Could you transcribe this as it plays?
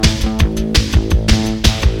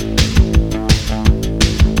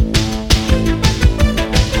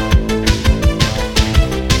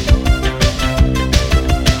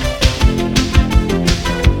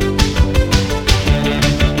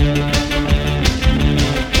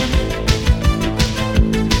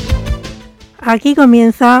Aquí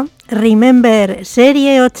comienza Remember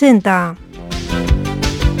Serie 80.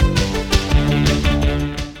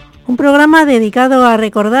 Un programa dedicado a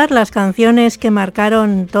recordar las canciones que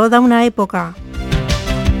marcaron toda una época.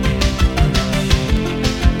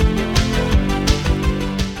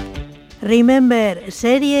 Remember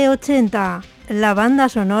Serie 80, la banda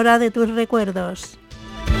sonora de tus recuerdos.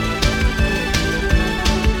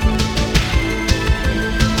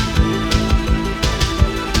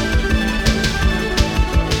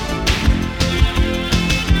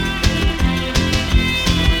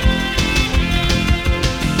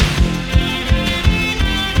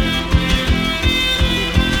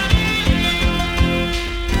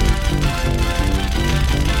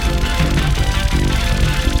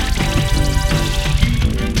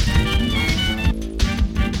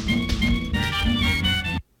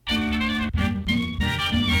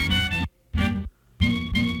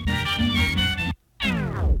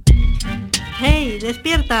 ¡Hey,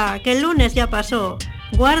 despierta! Que el lunes ya pasó.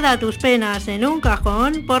 Guarda tus penas en un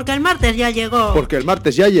cajón porque el martes ya llegó. Porque el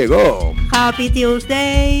martes ya llegó. Happy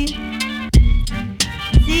Tuesday.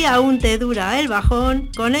 Si aún te dura el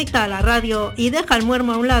bajón, conecta a la radio y deja el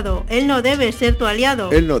muermo a un lado. Él no debe ser tu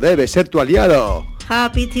aliado. Él no debe ser tu aliado.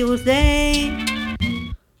 Happy Tuesday.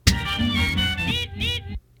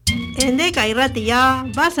 En Deca y Ratilla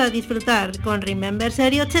vas a disfrutar. Con Remember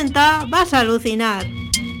Serie 80 vas a alucinar.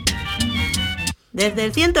 Desde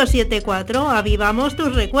el 107.4 avivamos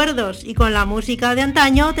tus recuerdos y con la música de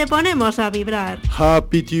antaño te ponemos a vibrar.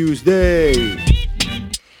 Happy Tuesday.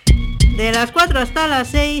 De las 4 hasta las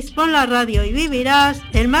 6 pon la radio y vivirás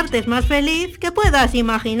el martes más feliz que puedas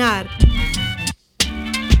imaginar.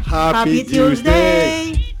 Happy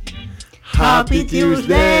Tuesday. Happy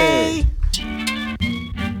Tuesday.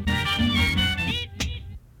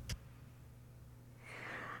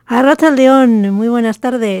 Arratsaldeon, muy buenas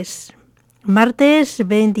tardes. Martes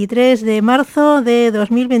 23 de marzo de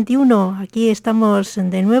 2021. Aquí estamos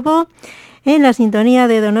de nuevo en la sintonía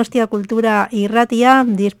de Donostia Cultura y Ratia,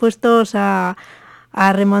 dispuestos a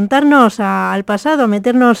remontarnos al pasado, a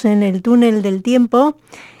meternos en el túnel del tiempo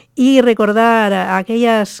y recordar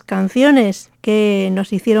aquellas canciones que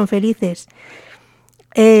nos hicieron felices.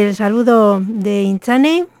 El saludo de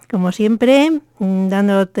Inchane, como siempre,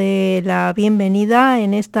 dándote la bienvenida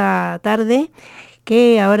en esta tarde,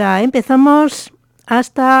 que ahora empezamos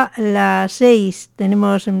hasta las 6.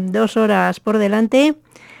 Tenemos 2 horas por delante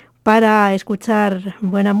para escuchar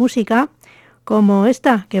buena música como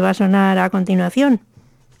esta que va a sonar a continuación.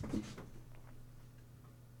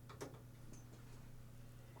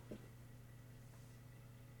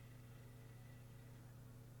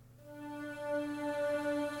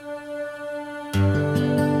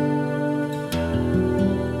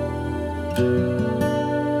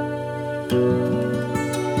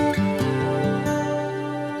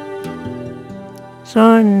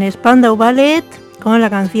 Son Spandau Ballet con la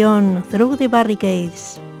canción Through the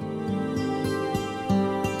Barricades.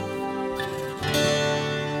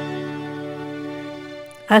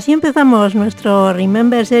 Así empezamos nuestro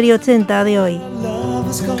Remember Serie 80 de hoy.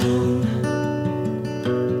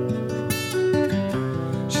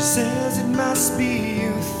 She says it must be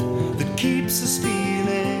youth that keeps us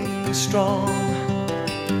feeling strong.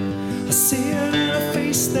 I see it in a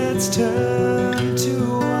face that's turned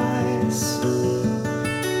to ice.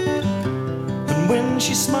 When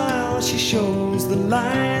she smiles, she shows the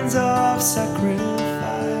lines of sacrifice.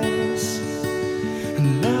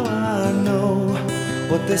 And now I know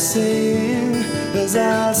what they're saying as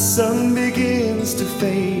our sun begins to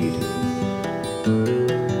fade.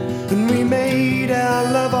 And we made our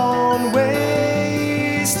love on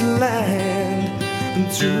wasteland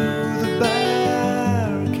and through the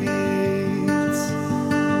barricades.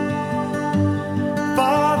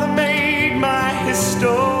 Father made my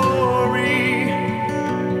history,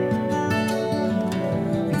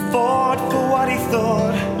 fought for what he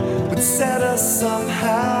thought would set us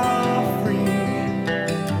somehow free.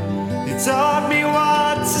 He taught me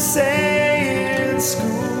what to say in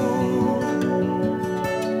school.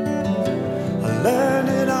 I learned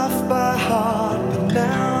it off by heart, but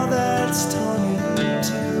now that's torn in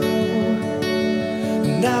two.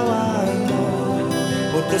 Now I know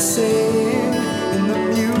what they're saying in the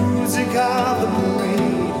music of the parade.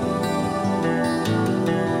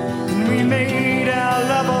 And we made our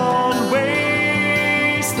love on wasteland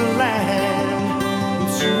and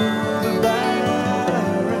through the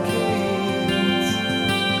barricades.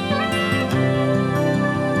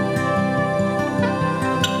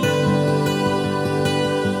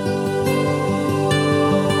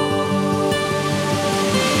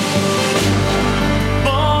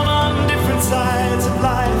 Born on different sides of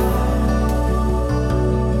life,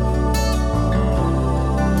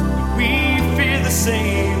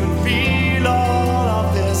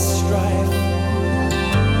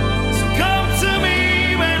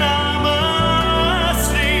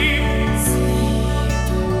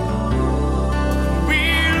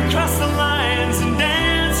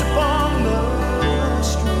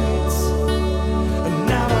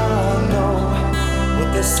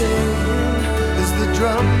 as the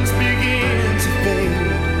drums begin to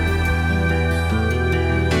fade.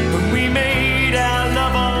 When we made our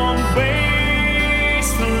love on wasteland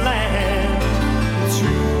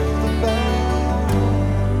through the barricades.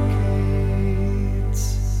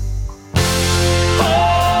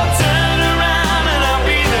 Oh, turn around and I'll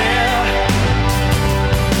be there.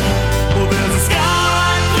 Well, there's a scar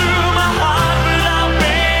right through my heart, but I'll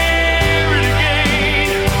bear it again.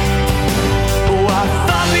 Oh, I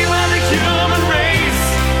thought we were the human race,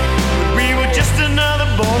 but we were just another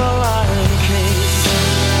borderline case.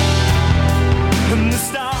 And the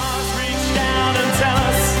stars reach down and tell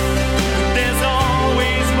us that there's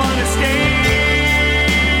always one escape.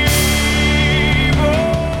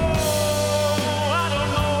 Oh, I don't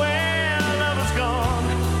know where love has gone.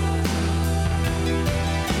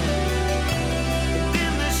 And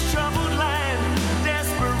in this troubled land,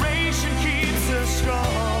 desperation keeps us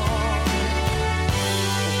strong.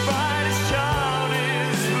 The brightest child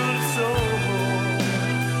is full of soul.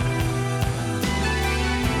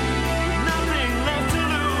 With nothing left to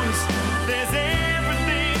lose, there's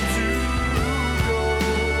everything to go.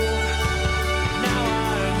 Now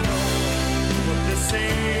I know what they're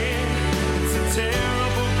saying. It's a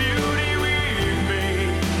terrible beauty we've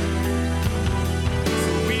made.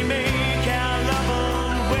 So we make our love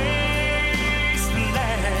on wasteland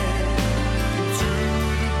through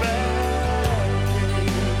the barricades.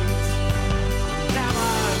 Now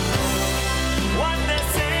I know what they're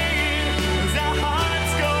saying as our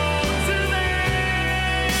hearts go to their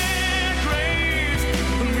graves.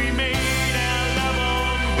 And we made our love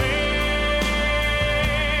on wasteland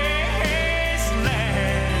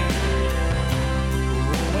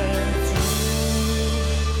right through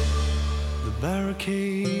the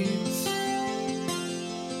barricades.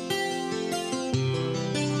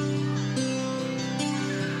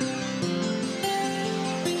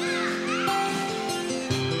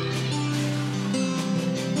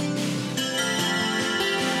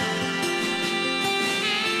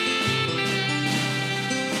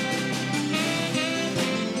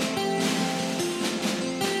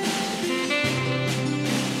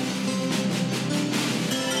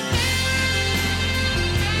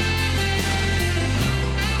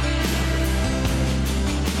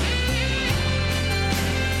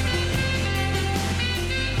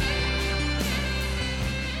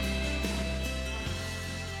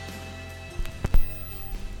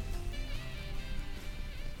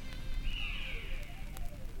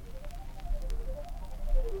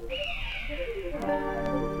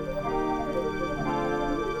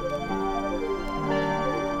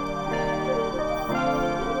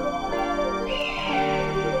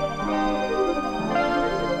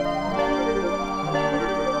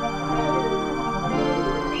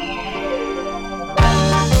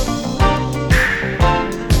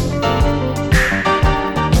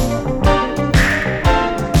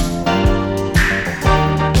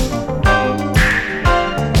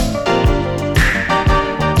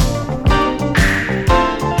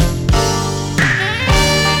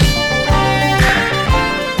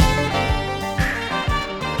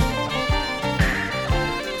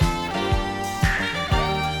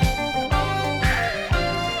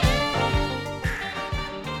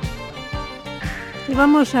 Y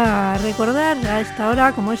vamos a recordar a esta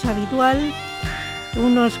hora, como es habitual,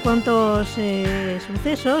 unos cuantos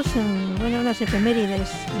sucesos, unas efemérides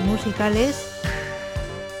musicales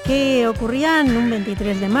que ocurrían un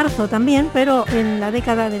 23 de marzo también, pero en la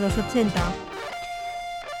década de los 80.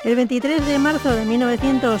 El 23 de marzo de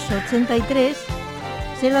 1983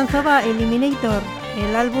 se lanzaba Eliminator,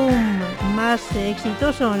 el álbum más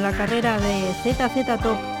exitoso en la carrera de ZZ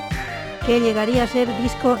Top, que llegaría a ser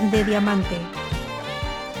disco de diamante.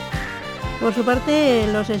 Por su parte,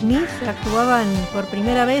 los Smiths actuaban por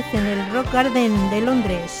primera vez en el Rock Garden de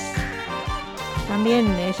Londres, también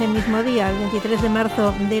ese mismo día, el 23 de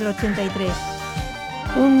marzo del 83.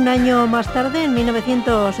 Un año más tarde, en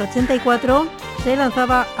 1984, se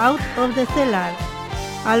lanzaba Out of the Cellar,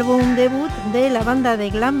 álbum debut de la banda de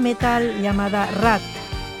glam metal llamada Rat.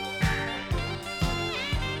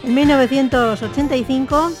 En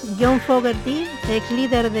 1985, John Fogerty, ex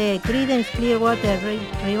líder de Creedence Clearwater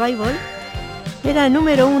Revival, era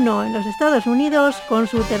número 1 en los Estados Unidos con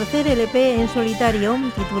su tercer LP en solitario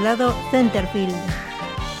titulado Centerfield.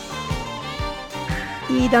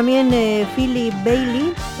 Y también Philip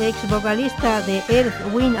Bailey, ex vocalista de Earth,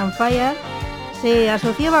 Wind and Fire, se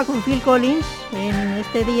asociaba con Phil Collins en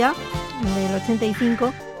este día del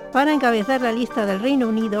 85 para encabezar la lista del Reino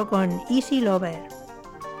Unido con Easy Lover.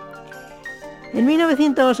 En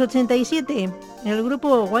 1987, el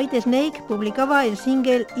grupo Whitesnake publicaba el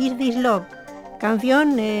single Is This Love,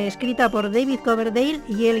 Canción escrita por David Coverdale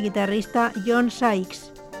y el guitarrista John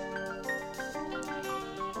Sykes.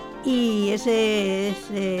 Y ese es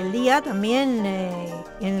el día también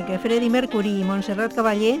en el que Freddie Mercury y Montserrat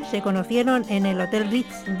Caballé se conocieron en el Hotel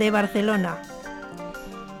Ritz de Barcelona.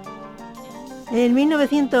 En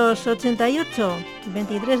 1988,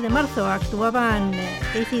 23 de marzo, actuaban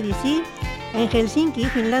AC/DC en Helsinki,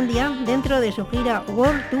 Finlandia, dentro de su gira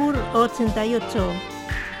World Tour 88.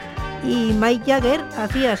 Y Mick Jagger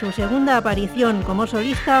hacía su segunda aparición como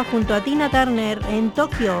solista junto a Tina Turner en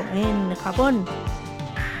Tokio, en Japón.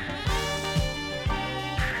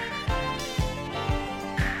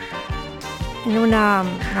 En una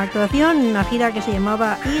actuación, una gira que se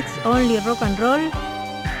llamaba It's Only Rock and Roll,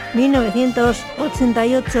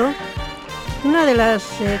 1988. Una de las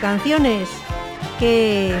canciones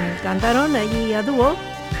que cantaron allí a dúo,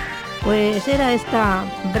 pues era esta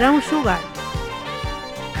Brown Sugar,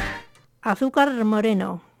 Azúcar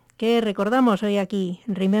Moreno, que recordamos hoy aquí,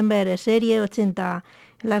 Remember Serie 80,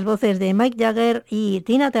 las voces de Mick Jagger y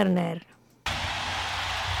Tina Turner.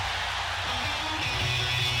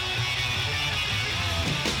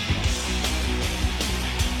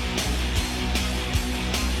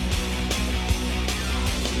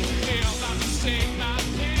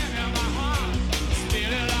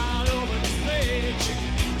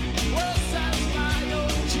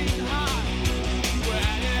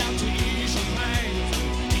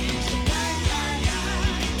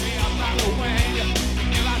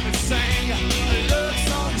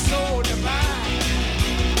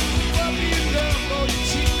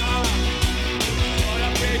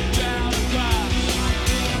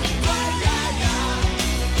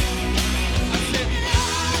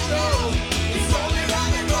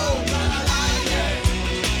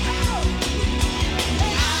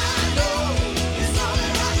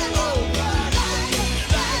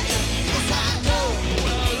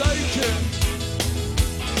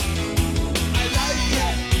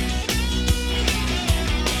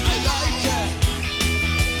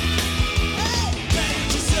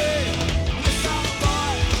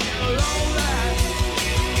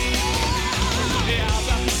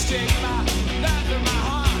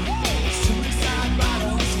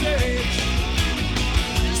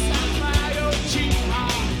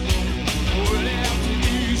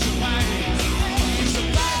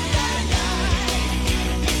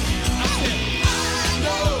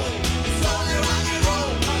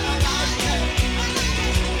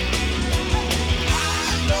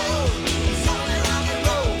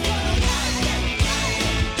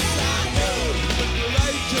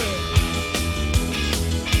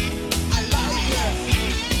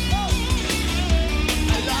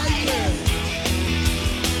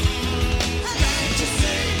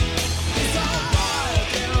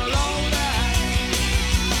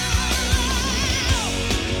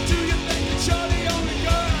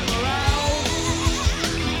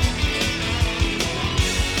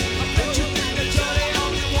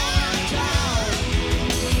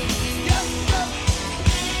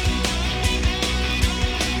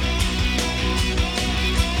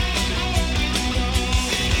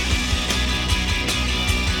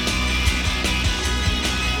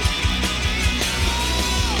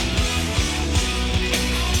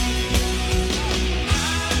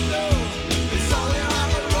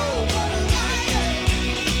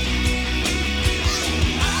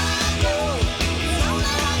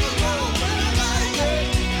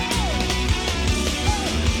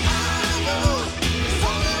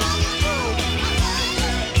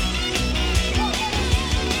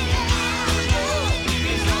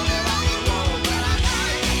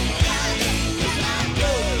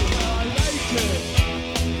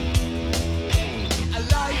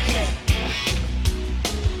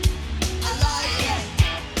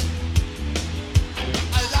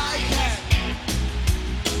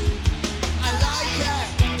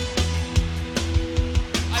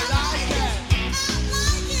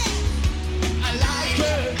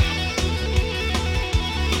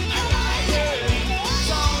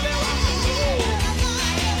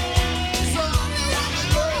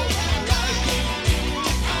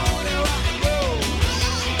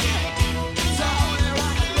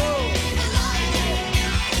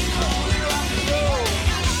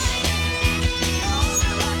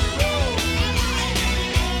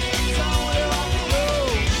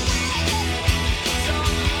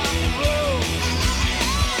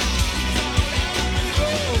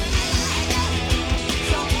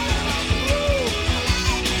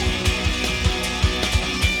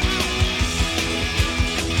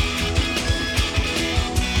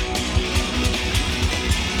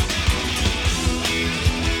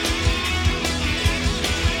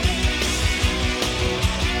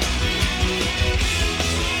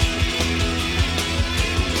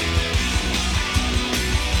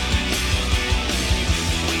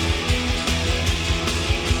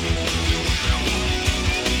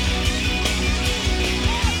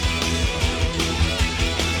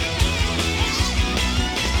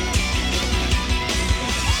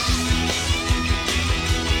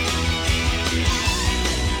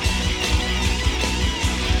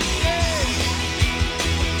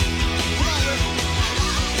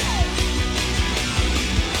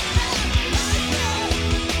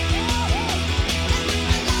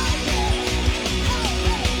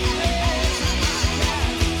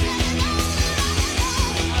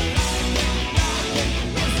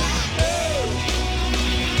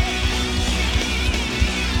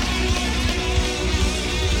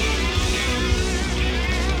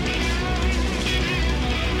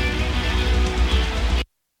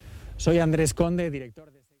 Soy Andrés Conde,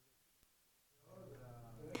 director de...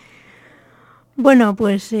 Bueno,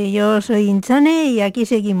 pues yo soy Inchane y aquí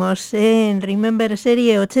seguimos en Remember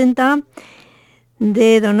Serie 80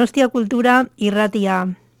 de Donostia Cultura y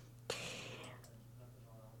Ratia.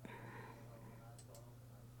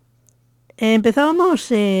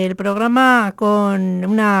 Empezábamos el programa con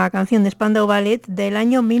una canción de Spandau Ballet del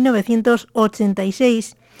año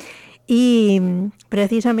 1986 y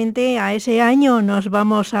precisamente a ese año nos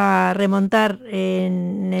vamos a remontar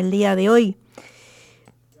en el día de hoy.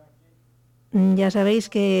 Ya sabéis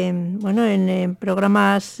que bueno, en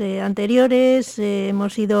programas anteriores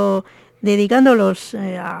hemos ido dedicándolos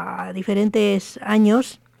a diferentes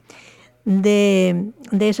años de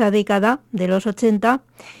esa década de los 80.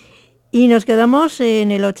 Y nos quedamos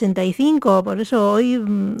en el 85, por eso hoy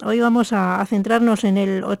vamos a centrarnos en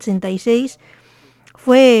el 86.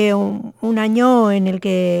 Fue un año en el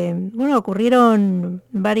que bueno, ocurrieron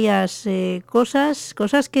varias cosas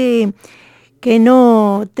que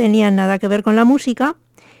no tenían nada que ver con la música,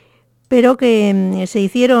 pero que se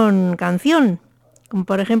hicieron canción, como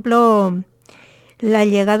por ejemplo la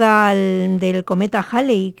llegada del cometa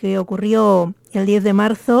Halley, que ocurrió el 10 de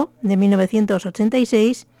marzo de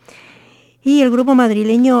 1986, y el grupo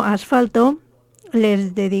madrileño Asfalto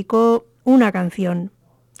les dedicó una canción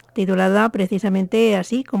titulada precisamente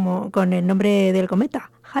así, como con el nombre del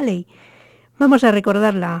cometa, Halley. Vamos a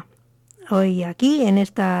recordarla hoy aquí, en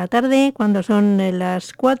esta tarde, cuando son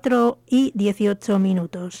las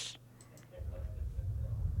 4:18.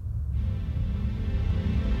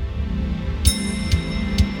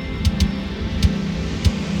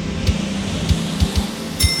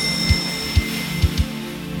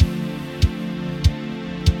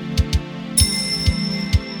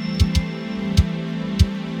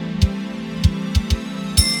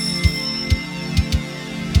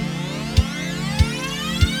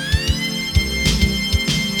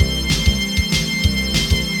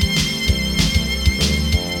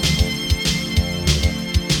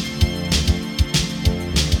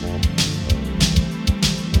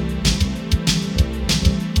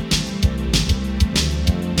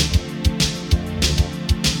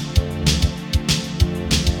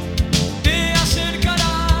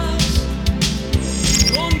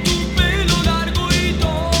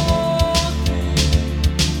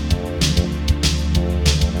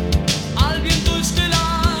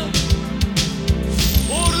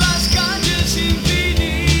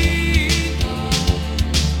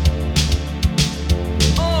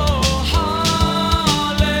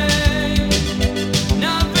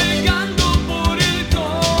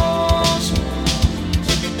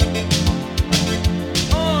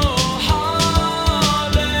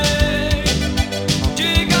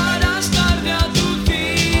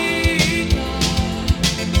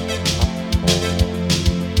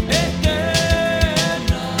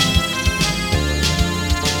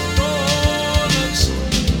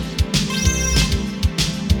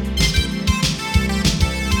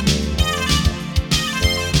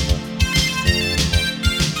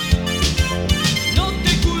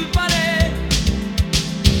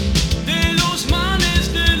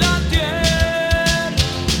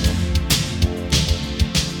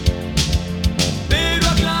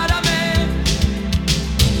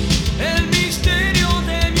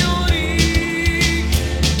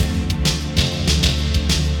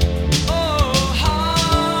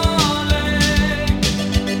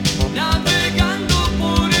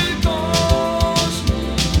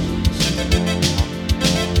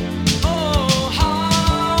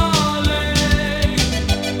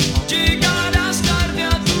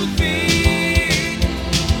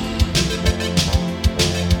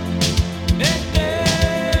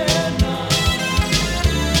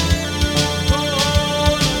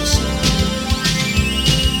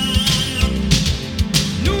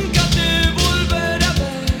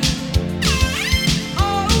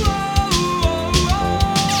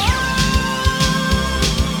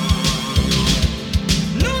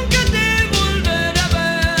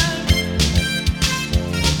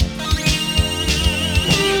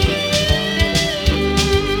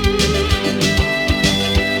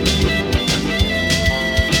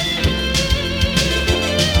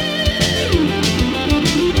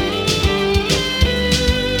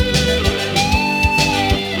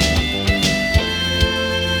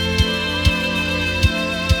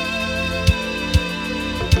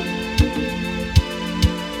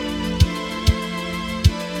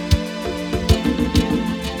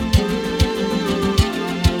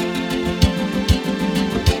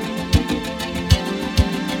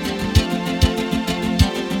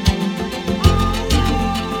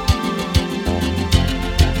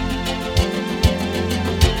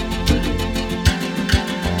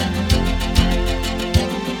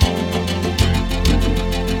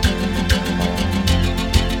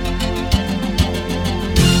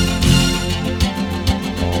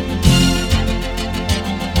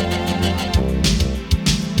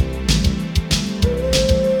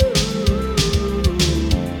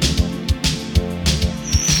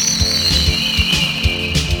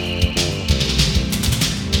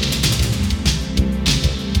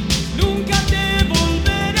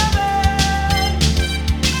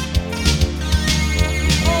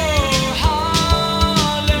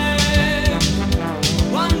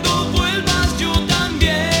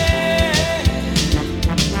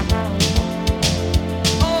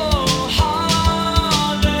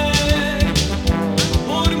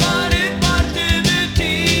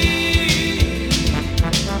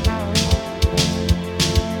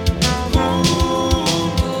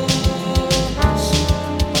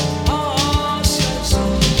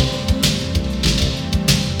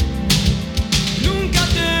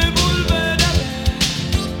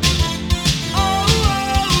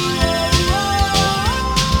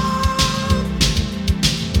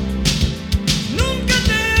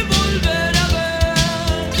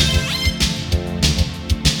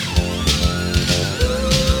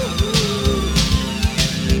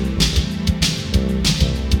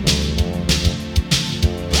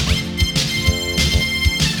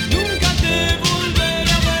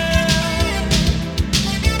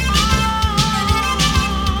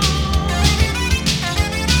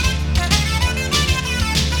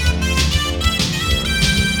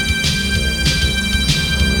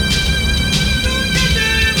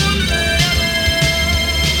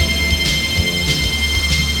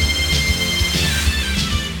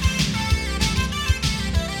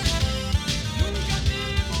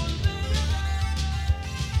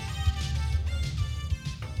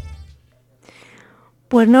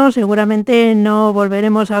 Pues no, seguramente no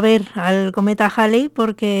volveremos a ver al cometa Halley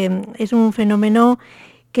porque es un fenómeno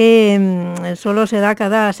que solo se da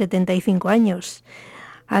cada 75 años.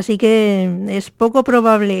 Así que es poco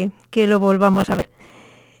probable que lo volvamos a ver.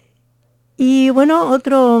 Y bueno,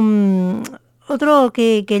 otro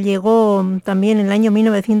que llegó también en el año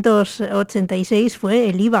 1986 fue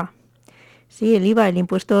el IVA. Sí, el IVA, el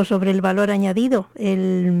impuesto sobre el valor añadido,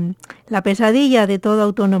 la pesadilla de todo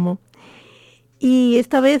autónomo. Y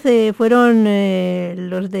esta vez fueron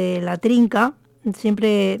los de La Trinca,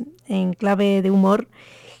 siempre en clave de humor,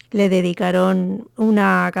 le dedicaron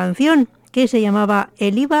una canción que se llamaba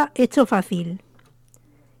El IVA hecho fácil.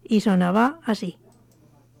 Y sonaba así.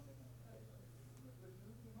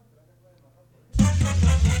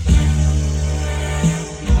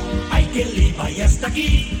 Ay, que el IVA ya está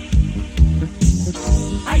aquí.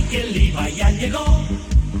 Ay, que el IVA ya llegó.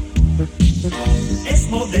 Es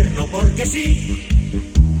moderno porque sí.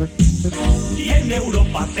 Y en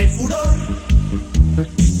Europa hace furor.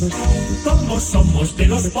 Como somos de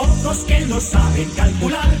los pocos que lo saben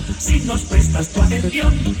calcular, si nos prestas tu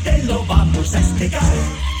atención, te lo vamos a explicar.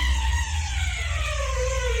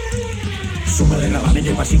 Suma de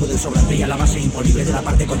gravamen pasivo del sobrante y a la base imponible de la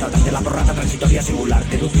parte contratante, la prorrata transitoria singular,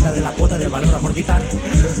 deducida de la cuota del valor a amortizar.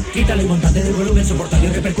 Quítale el montante del volumen soportado y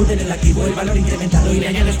repercute en el activo el valor incrementado y le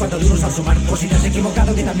añades 4 duros al sumar, por si te has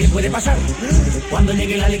equivocado que también puede pasar. Cuando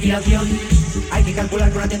llegue la liquidación, hay que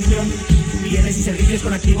calcular con atención bienes y servicios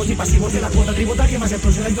con activos y pasivos de la cuota tributaria más el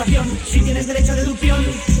plus de la inflación. Si tienes derecho a deducción,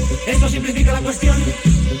 esto simplifica la cuestión.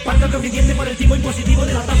 Parte el coeficiente por el tipo impositivo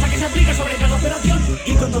de la tasa que se aplica sobre cada operación.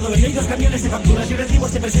 Y con todo ello y 2 camiones de facturas y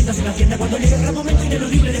recibos te presentas en Hacienda cuando llegue el gran momento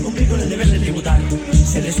ineludible de cumplir con el deber de tributar.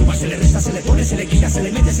 Se le suma, se le resta, se le pone, se le quita, se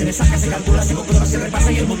le mete, se le saca, se calcula, se comprueba, se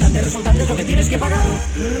repasa y el montante resultante es lo que tienes que pagar.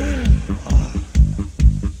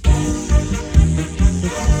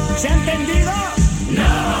 ¿Se ha entendido?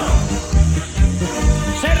 ¡No!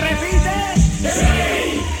 ¿Se repite? ¡Sí!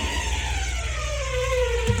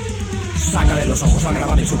 Sácale los ojos al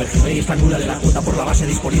gravamen sumergible y estrangúlale la cuota por la base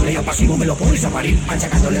disponible y al pasivo me lo pones a parir,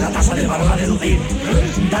 machacándole la tasa del valor a deducir.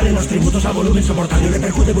 Dale los tributos al volumen soportable y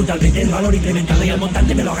repercute brutalmente el valor incrementado y al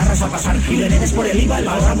montante me lo agarras al pasar y le dedes por el IVA el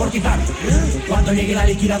valor a amortizar. Cuando llegue la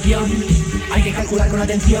liquidación, hay que calcular con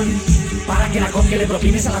atención para que la COP le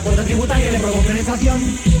propines a la cuota tributaria le provoque inflación.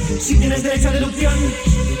 Si tienes derecho a deducción,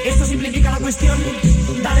 esto simplifica la cuestión.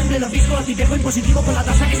 Dale en pleno fisco al tipejo impositivo con la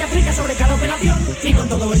tasa que se aplica sobre cada operación. Y con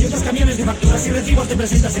todo ello, 2 camiones de facturas y recibos te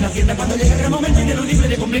presentas en Hacienda cuando llegue el gran momento ineludible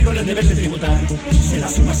de cumplir con el deber de tributar. Se la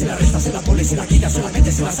suma, se la resta, se la pone, se la quita, se la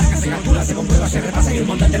mete, se la saca, se calcula, se comprueba, se repasa y el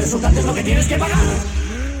montante resultante es lo que tienes que pagar.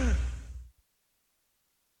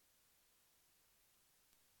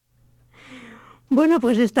 Bueno,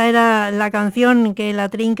 pues esta era la canción que La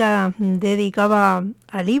Trinca dedicaba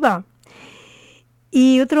al IVA.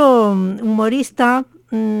 Y otro humorista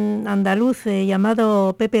andaluz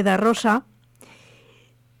llamado Pepe da Rosa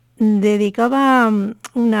dedicaba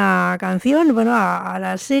una canción, bueno, a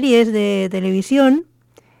las series de televisión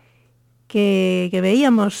que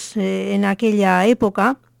veíamos en aquella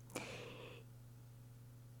época.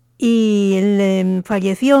 Y él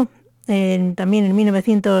falleció también en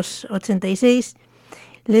 1986.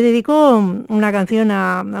 Le dedicó una canción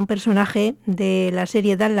a un personaje de la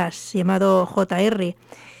serie Dallas llamado JR.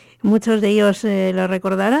 Muchos de ellos lo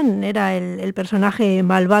recordarán, era el personaje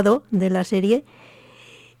malvado de la serie.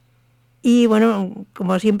 Y bueno,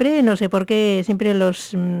 como siempre, no sé por qué, siempre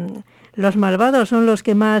los malvados son los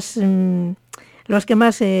que más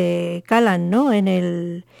calan, ¿no?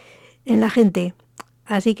 en la gente.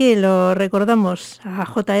 Así que lo recordamos a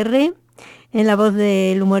JR en la voz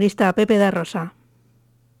del humorista Pepe da Rosa.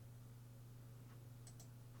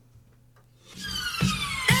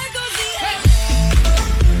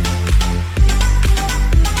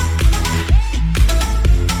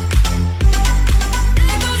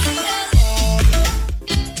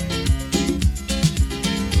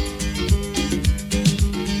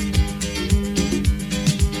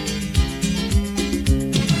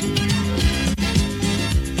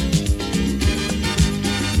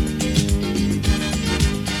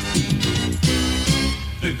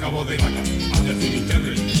 Cabo de Gata, hacia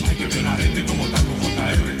Finisterre, hay que ver la gente como taco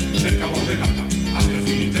JR. Del Cabo de Gata, hacia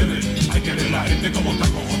Finisterre, hay que ver la gente como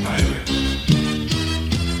taco JR.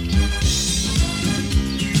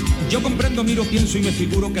 Yo comprendo, miro, pienso y me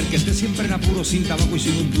figuro que el que esté siempre en apuro, sin tabaco y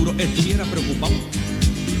sin un duro, estuviera preocupado.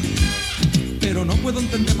 Pero no puedo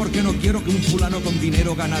entender por qué no quiero que un fulano con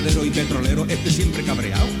dinero, ganadero y petrolero esté siempre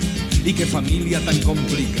cabreado. Y qué familia tan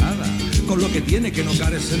complicada, con lo que tiene que no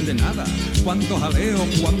carecen de nada. Cuánto jaleo,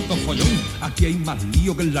 cuánto follón, aquí hay más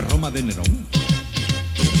lío que en la Roma de Nerón.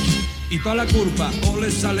 y toda la culpa,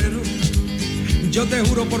 ole salero. Yo te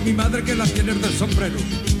juro por mi madre que la tiene el del sombrero,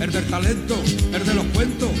 el del talento, el de los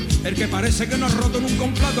cuentos, el que parece que no ha roto en un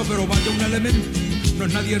complato, pero vaya un elemento, no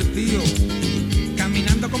es nadie el tío,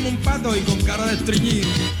 caminando como un pato y con cara de estreñido.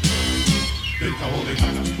 Del Cabo de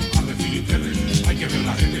Gata a de Finisterre, hay que ver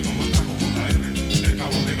la gente como está con JR. Del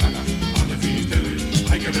Cabo de Gata a de Finisterre,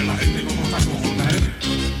 hay que ver la gente como está con JR.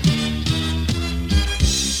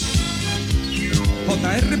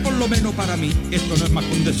 JR, por lo menos para mí, esto no es más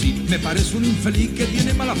que un decir, me parece un infeliz que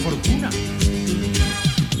tiene mala fortuna.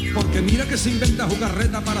 Porque mira que se inventa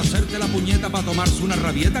jugarreta para hacerte la puñeta, para tomarse una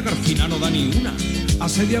rabieta que al final no da ni una.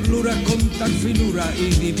 Hace diabluras con tal finura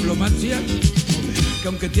y diplomacia, que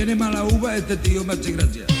aunque tiene mala uva, este tío me hace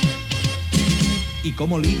gracia. Y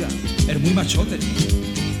como liga, es muy machote,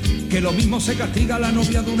 que lo mismo se castiga a la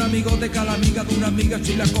novia de un amigote que a la amiga de una amiga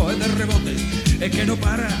si la coge de rebote. Es que no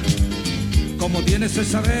para. Como tiene ese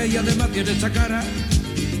saber y además tiene esa cara,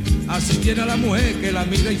 así tiene a la mujer que la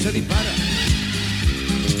mira y se dispara.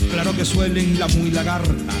 Claro que suelen la muy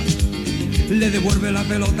lagarta, le devuelve la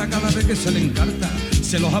pelota cada vez que se le encarta.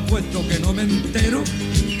 Se los ha puesto que no me entero.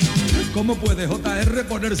 ¿Cómo puede JR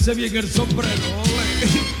ponerse bien el sombrero?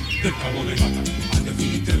 Del Cabo de Gata a de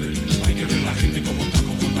Finisterre, hay que ver la gente como está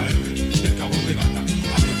con JR. Del Cabo de Gata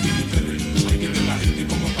a de Finisterre, hay que ver la gente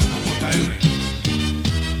como está con JR.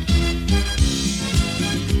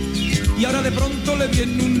 Y ahora de pronto le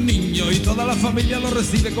viene un niño y toda la familia lo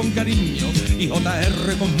recibe con cariño. Y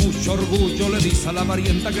JR con mucho orgullo le dice a la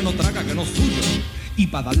parienta que no traga, que no es suyo. Y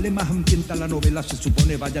para darle más ambiente a la novela se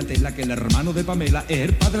supone, vaya tela, que el hermano de Pamela es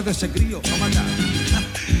el padre de ese crío. Toma ya.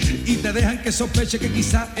 Y te dejan que sospeche que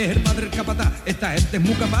quizás es el padre el capataz. Esta gente es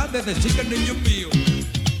muy capaz de decir que el niño es mío.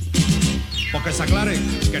 Porque se aclare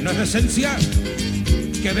que no es de esencia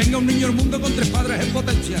que venga un niño al mundo con 3 padres en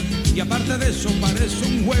potencia. Y aparte de eso parece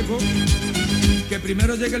un juego, que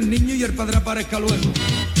primero llega el niño y el padre aparezca luego.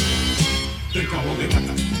 Del Cabo de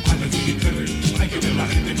Gata a de Finisterre, hay que ver la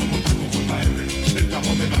gente como está con JR. Del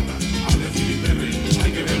Cabo de Gata a de Finisterre,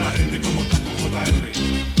 hay que ver la gente como está con JR.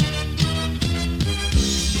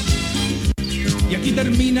 Y aquí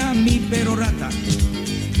termina mi perorata,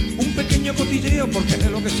 un pequeño cotilleo porque es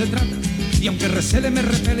de lo que se trata. Y aunque recele, me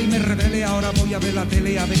repele y me revele, ahora voy a ver la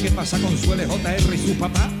tele a ver qué pasa con Suele, JR y su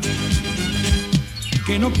papá.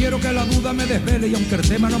 Que no quiero que la duda me desvele y aunque el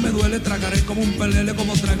tema no me duele, tragaré como un pelele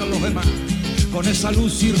como tragan los demás. Con esa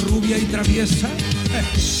Lucy rubia y traviesa,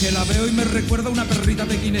 que la veo y me recuerda una perrita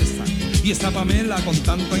pequinesa. Y esa Pamela con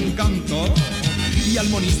tanto encanto, y al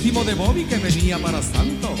monísimo de Bobby que venía para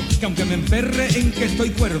santo, que aunque me emperre en que estoy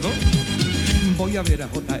cuerdo, voy a ver a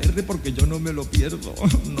JR porque yo no me lo pierdo.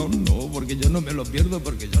 No, porque yo no me lo pierdo,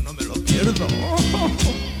 porque yo no me lo pierdo.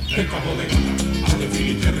 Del Cabo de Gata a de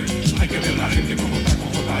Finisterre, hay que ver la gente como está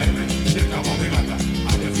con JR. Del Cabo de Gata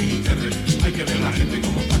a de Finisterre, hay que ver la gente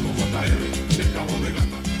como está con JR. Del Cabo de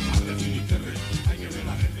Gata a de Finisterre, hay que ver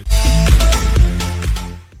la gente.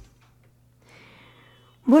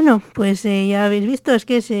 Bueno, pues ya habéis visto, es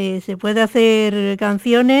que se puede hacer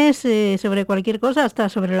canciones sobre cualquier cosa, hasta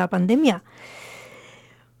sobre la pandemia.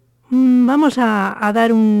 Vamos a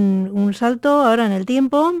dar un salto ahora en el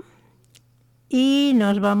tiempo y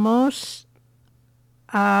nos vamos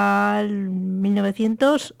al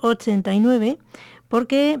 1989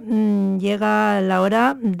 porque llega la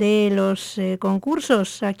hora de los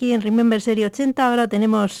concursos. Aquí en RememberSerie80 ahora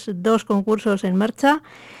tenemos 2 concursos en marcha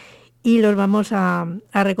y los vamos a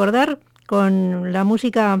recordar con la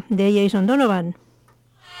música de Jason Donovan.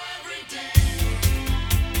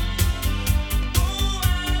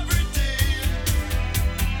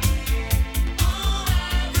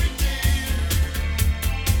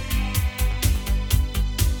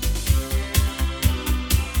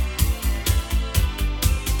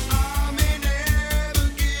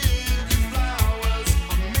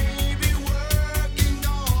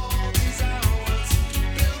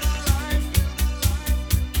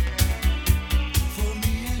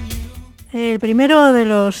 El primero de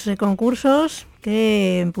los concursos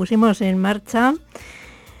que pusimos en marcha,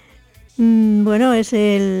 bueno, es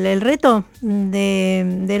el reto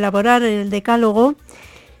de elaborar el decálogo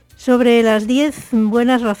sobre las 10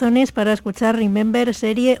 buenas razones para escuchar Remember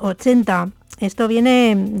Serie 80. Esto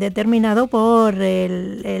viene determinado por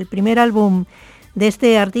el primer álbum de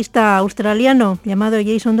este artista australiano llamado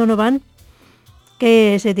Jason Donovan,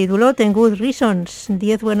 que se tituló 10 Good Reasons,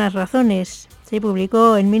 10 buenas razones. Se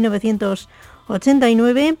publicó en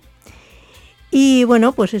 1989 y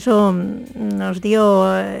bueno, pues eso nos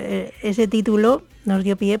dio, ese título nos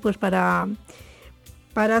dio pie pues para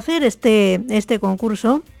hacer este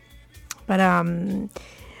concurso, para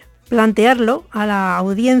plantearlo a la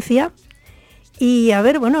audiencia Y a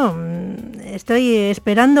ver, bueno, estoy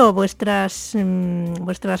esperando vuestras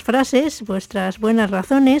frases, vuestras buenas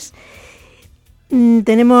razones.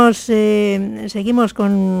 Seguimos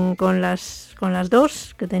con las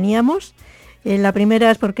dos que teníamos. La primera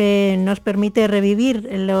es porque nos permite revivir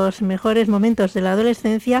los mejores momentos de la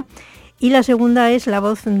adolescencia, y la segunda es la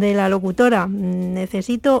voz de la locutora.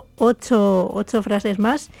 Necesito 8 frases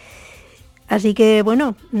más, así que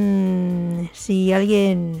bueno, si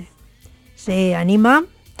alguien se anima,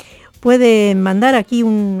 puede mandar aquí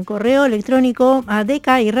un correo electrónico a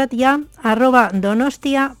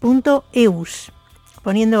dekairratia@donostia.eus,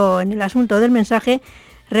 poniendo en el asunto del mensaje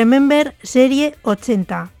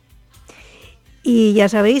RememberSerie80. Y ya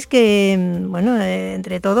sabéis que, bueno,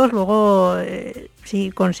 entre todos luego, si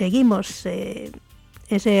conseguimos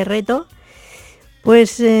ese reto,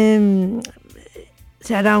 pues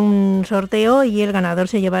se hará un sorteo y el ganador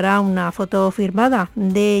se llevará una foto firmada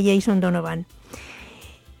de Jason Donovan.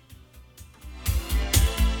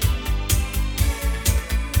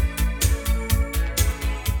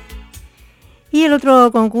 Y el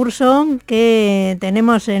otro concurso que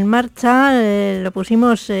tenemos en marcha, lo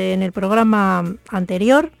pusimos en el programa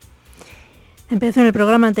anterior. Empezó en el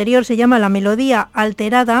programa anterior, se llama La Melodía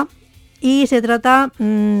Alterada, y se trata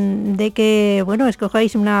de que, bueno,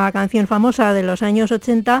 escojáis una canción famosa de los años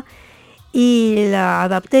 80 y la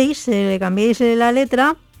adaptéis, le cambiéis la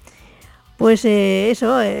letra, pues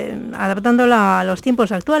adaptándola a los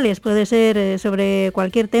tiempos actuales. Puede ser sobre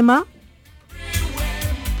cualquier tema.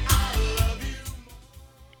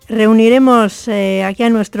 Reuniremos aquí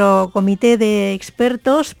a nuestro comité de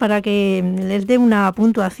expertos para que les dé una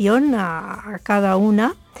puntuación a cada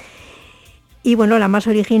una. Y bueno, la más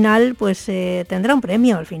original pues tendrá un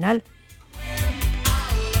premio al final.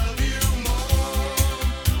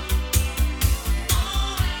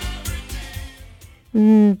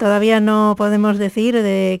 Todavía no podemos decir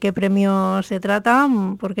de qué premio se trata,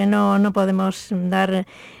 porque no podemos dar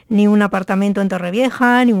ni un apartamento en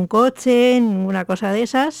Torrevieja, ni un coche, ninguna cosa de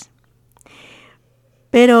esas.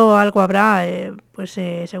 Pero algo habrá,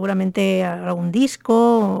 seguramente algún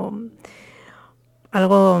disco,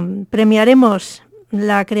 algo. Premiaremos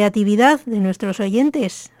la creatividad de nuestros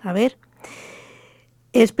oyentes. A ver.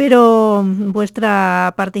 Espero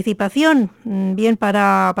vuestra participación, bien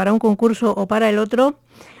para un concurso o para el otro,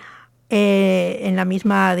 en la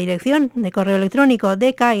misma dirección de correo electrónico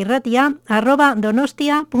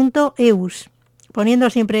dekairratia@donostia.eus, poniendo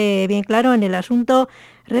siempre bien claro en el asunto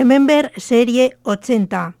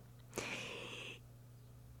RememberSerie80.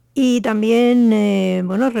 Y también,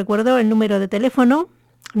 recuerdo el número de teléfono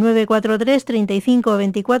 943 35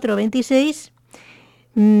 24 26.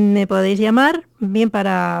 Me podéis llamar bien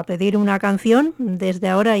para pedir una canción desde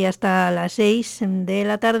ahora y hasta las 6 de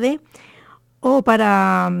la tarde, o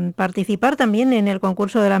para participar también en el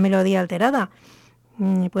concurso de la melodía alterada.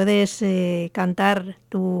 Puedes cantar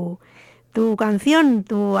tu canción,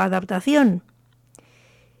 tu adaptación.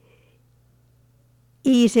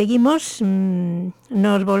 Y seguimos,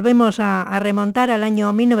 nos volvemos a remontar al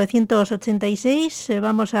año 1986.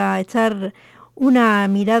 Vamos a echar una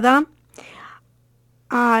mirada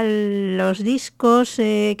a los discos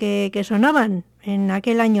que sonaban en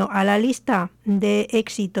aquel año, a la lista de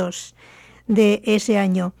éxitos de ese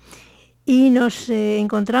año. Y nos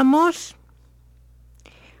encontramos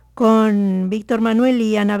con Víctor Manuel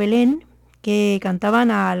y Ana Belén, que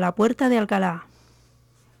cantaban a La Puerta de Alcalá.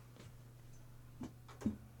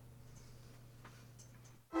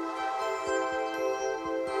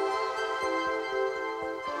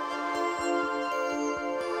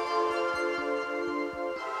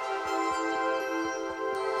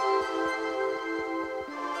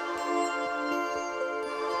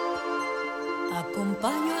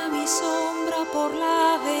 Acompaño a mi sombra por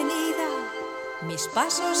la avenida, mis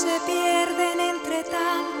pasos se pierden entre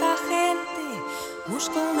tanta gente.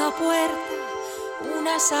 Busco una puerta,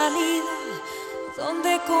 una salida,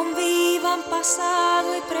 donde convivan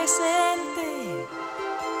pasado y presente.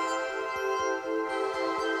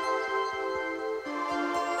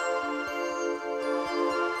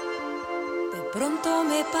 De pronto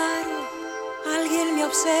me paro, alguien me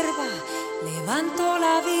observa. Levanto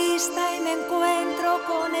la vista y me encuentro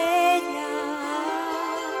con ella.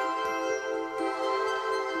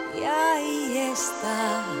 Y ahí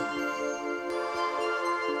está,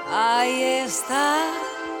 ahí está,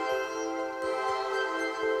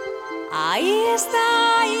 ahí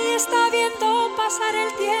está, ahí está viendo pasar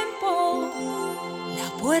el tiempo. La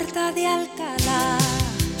Puerta de Alcalá.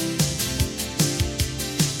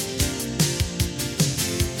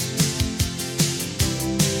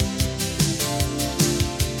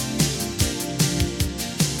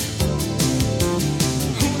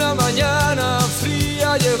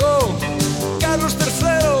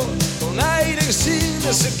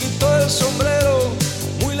 que se quitó el sombrero,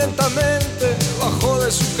 muy lentamente bajó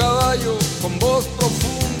de su caballo, con voz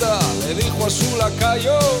profunda le dijo a su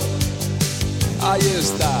lacayo: ahí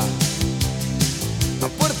está, la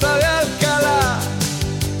puerta de Alcalá.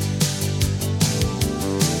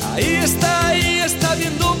 Ahí está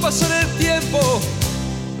viendo pasar el tiempo,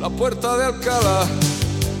 la puerta de Alcalá.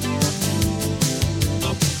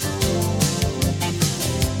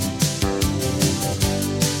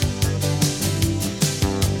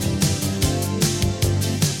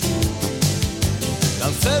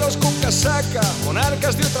 Lanceros con casaca,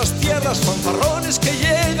 monarcas de otras tierras, fanfarrones que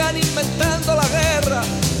llegan inventando la guerra,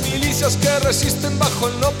 milicias que resisten bajo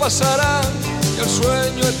el no pasarán, y el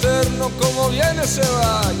sueño eterno como viene se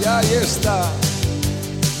va. Y ahí está,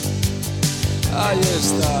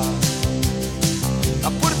 la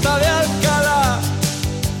puerta de Alcalá.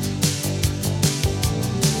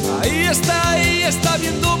 Ahí está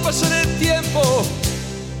viendo pasar el tiempo,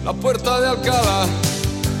 la puerta de Alcalá.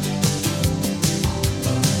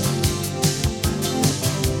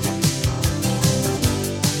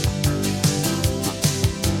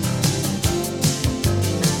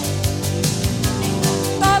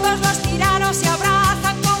 Se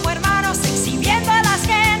abrazan como hermanos, exhibiendo a las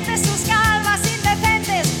gentes sus calvas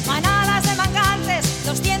indecentes, manadas de mangantes,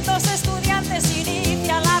 200 estudiantes,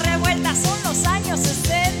 inician la revuelta, son los años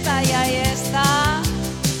 60 y ahí está,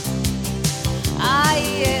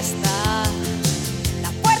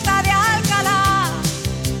 la puerta de Alcalá.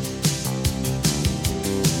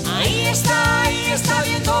 Ahí está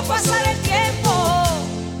viendo pasar el tiempo,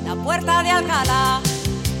 la puerta de Alcalá.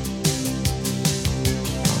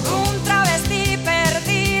 Un travesti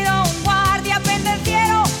perdido, un guardia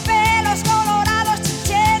pendenciero, pelos colorados,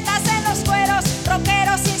 chichetas en los cueros,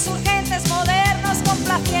 rockeros insurgentes, modernos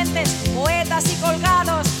complacientes, poetas y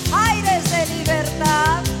colgados, aires de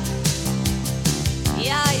libertad. Y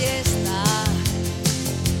ahí está,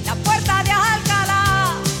 la puerta de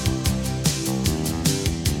Alcalá.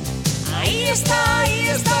 Ahí está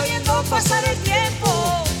viendo pasar el tiempo,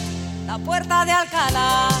 la puerta de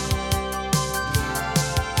Alcalá.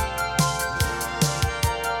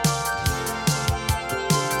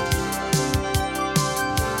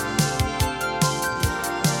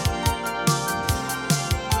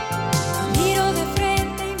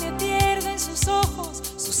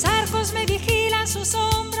 Me vigilan, su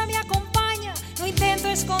sombra me acompaña, no intento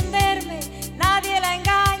esconderme, nadie la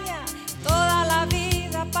engaña, toda la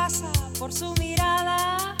vida pasa por su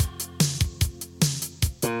mirada.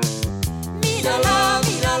 Mírala,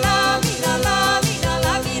 mírala, mírala,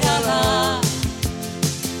 mírala, mírala,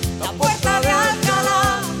 la puerta de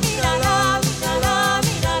Alcalá. Mírala, mírala,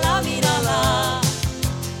 mírala, mírala,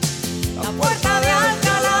 la puerta de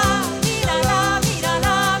Alcalá. Mírala,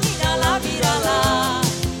 mírala, mírala, mírala,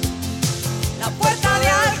 la puerta de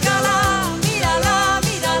Alcalá. Mírala,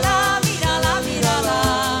 mírala, mírala, mírala,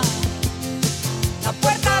 la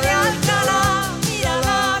puerta de Alcalá.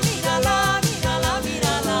 Mírala, mírala, mírala,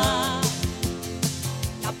 mírala,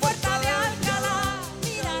 la puerta de Alcalá.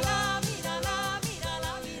 Mírala, mírala,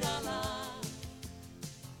 mírala, mírala,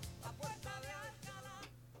 la puerta de Alcalá.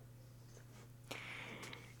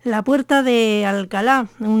 La puerta de Alcalá,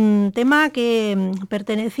 un tema que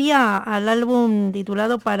pertenecía al álbum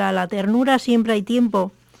titulado Para la ternura siempre hay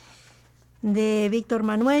tiempo, de Víctor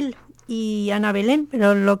Manuel y Ana Belén,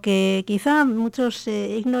 pero lo que quizá muchos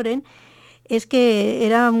ignoren es que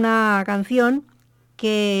era una canción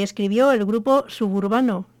que escribió el grupo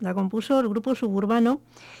Suburbano, la compuso el grupo Suburbano,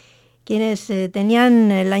 quienes tenían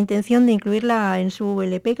la intención de incluirla en su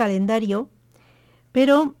LP calendario,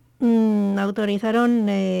 pero autorizaron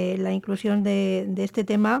la inclusión de este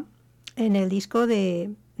tema en el disco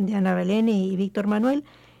de Ana Belén y Víctor Manuel,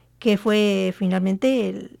 que fue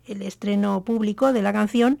finalmente el estreno público de la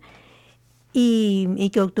canción y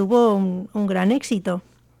que obtuvo un gran éxito.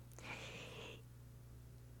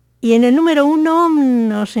 Y en el número 1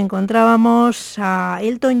 nos encontrábamos a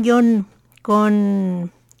Elton John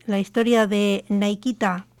con la historia de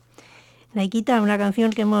Naikita. Naikita, una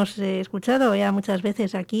canción que hemos escuchado ya muchas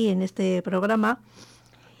veces aquí en este programa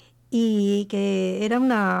y que era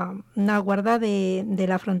una guarda de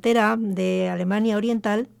la frontera de Alemania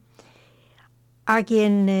Oriental, a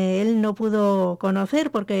quien él no pudo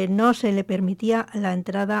conocer porque no se le permitía la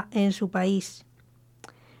entrada en su país.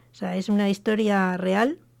 O sea, es una historia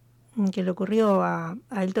real que le ocurrió a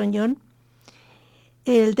Elton John.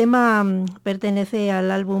 El tema pertenece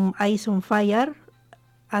al álbum Eyes on Fire,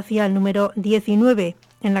 hacia el número 19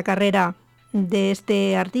 en la carrera de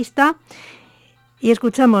este artista. Y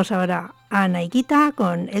escuchamos ahora a Naikita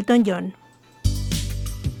con Elton John.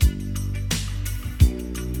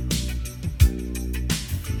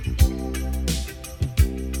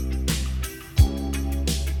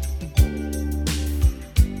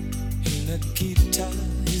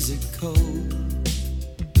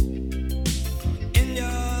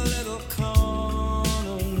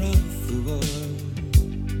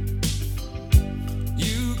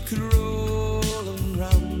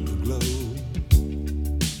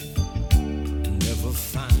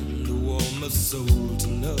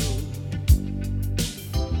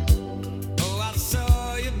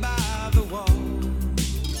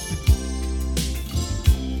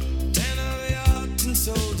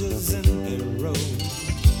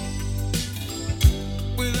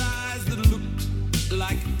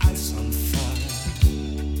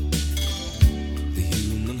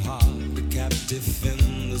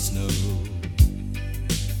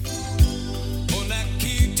 Oh,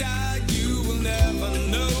 Nikita, you will never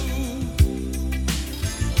know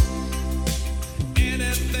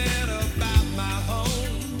anything about my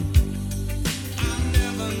home. I'll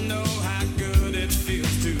never know how good it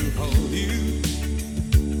feels to hold you.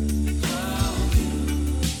 Oh,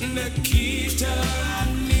 Nikita, I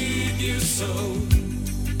need you so.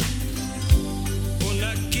 Oh,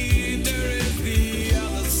 Nikita is the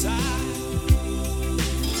other side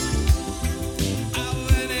of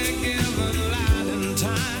any given light and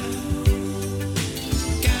time,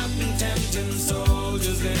 counting tempting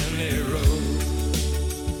soldiers in a row.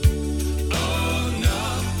 Oh no,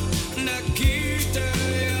 Nikita,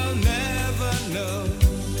 you'll never know.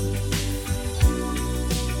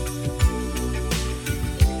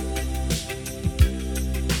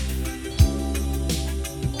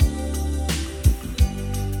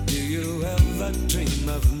 Do you ever dream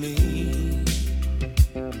of me?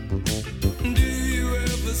 Do you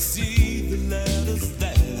ever see the letters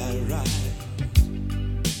that I write?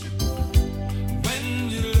 When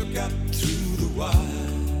you look up through the wire,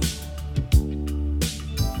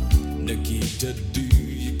 Nikita, do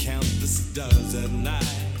you count the stars at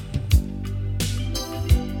night?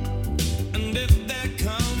 And if there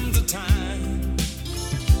comes a time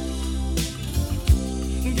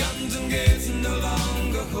guns and gates no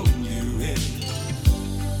longer hold you in,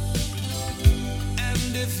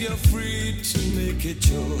 and if you're free to make a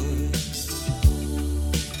choice,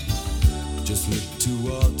 just look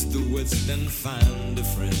towards the west and find a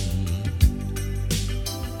friend.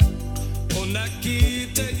 Oh,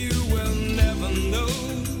 Nikita, you will never know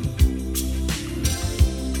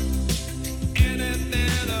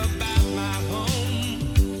anything about my home.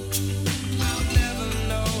 I'll never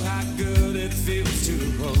know how good it feels to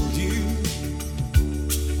hold you.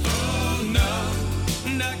 Oh no,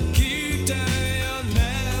 Nikita, you'll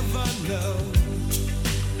never know.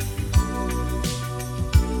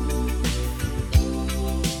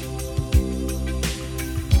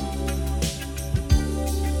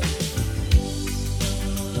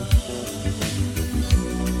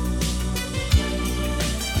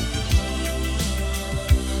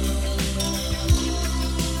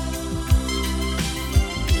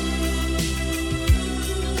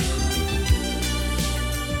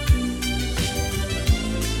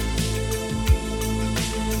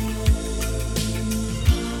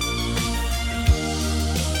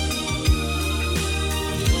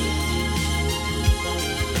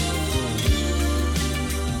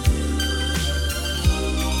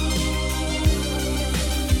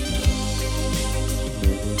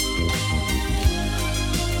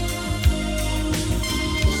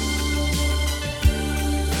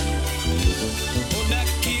 Oh,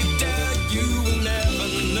 Nikita, you will never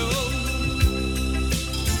know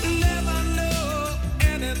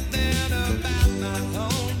anything about my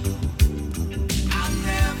home. I'll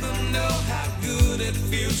never know how good it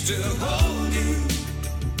feels to hold you.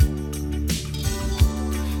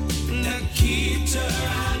 Nikita,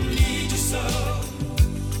 I need you so.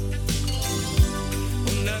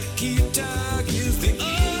 Oh, Nikita is the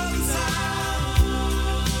other side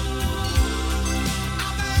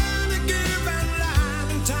of any given life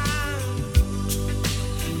and time,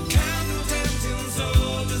 counting tempting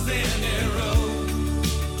soldiers in a row.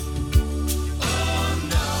 Oh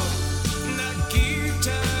no,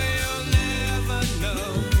 Nikita, you'll never know.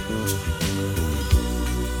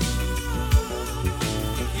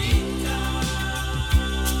 Nikita,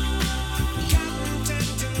 counting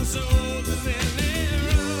tempting soldiers in a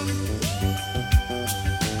row.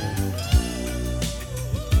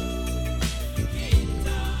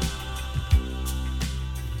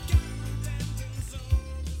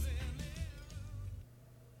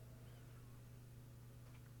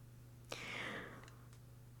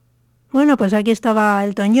 Bueno, pues aquí estaba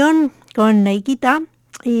el Toñón con Nikita,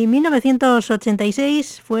 y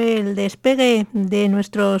 1986 fue el despegue de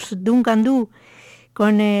nuestros Duncan Du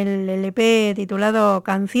con el LP titulado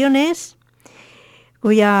Canciones,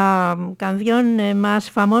 cuya canción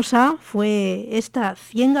más famosa fue esta,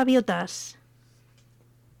 100 gaviotas.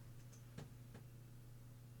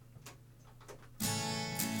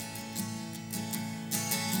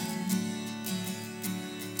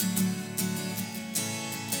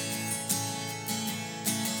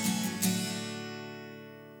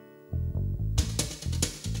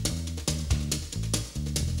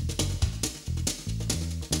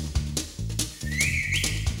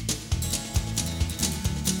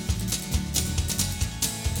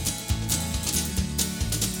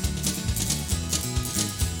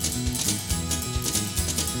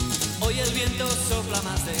 Hoy el viento sopla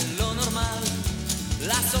más de lo normal,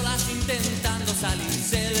 las olas intentando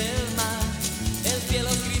salirse del mar. El cielo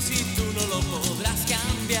es gris y tú no lo podrás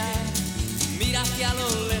cambiar. Mira hacia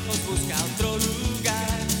lo lejos, busca otro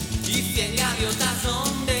lugar. Y 100 gaviotas,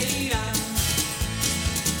 ¿dónde irán?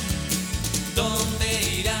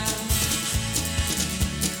 ¿Dónde irán?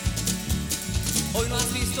 Hoy no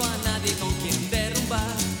has visto a nadie con quien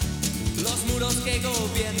derrumbar los muros que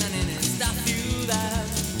gobiernan en esta ciudad.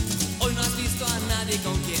 Hoy no has visto a nadie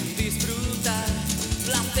con quien disfrutar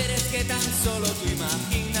placeres que tan solo tú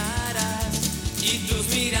imaginarás. Y tus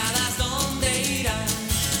miradas, ¿dónde irán?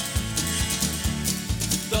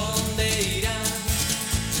 ¿Dónde irán?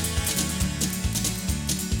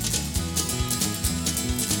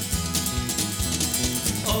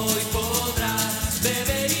 Hoy podrás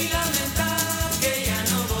beber y lamentar que ya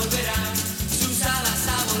no volverán sus alas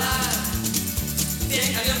a volar.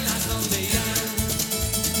 100 gaviotas, ¿dónde irán?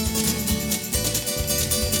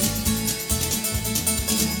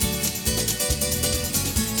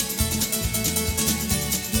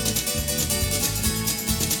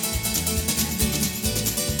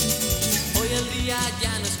 Hoy el día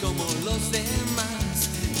ya no es como los demás.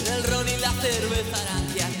 El ron y la cerveza harán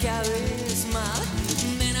que acabes mal.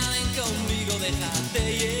 Nena, ven conmigo, déjate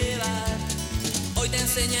llevar. Hoy te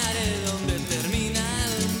enseñaré dónde termina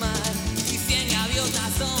el mar. Y 100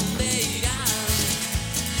 gaviotas, ¿dónde irán?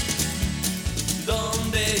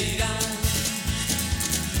 ¿Dónde irán?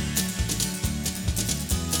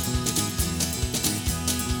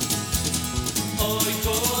 Hoy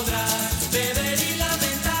podrás beber y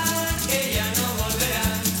lamentar que ya no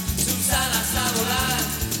volverán sus alas a volar.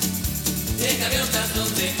 100 gaviotas,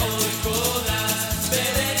 donde hoy podrás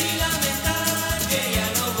beber y lamentar que ya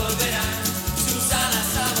no volverán sus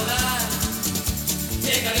alas a volar.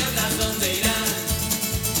 100 gaviotas, ¿dónde irán?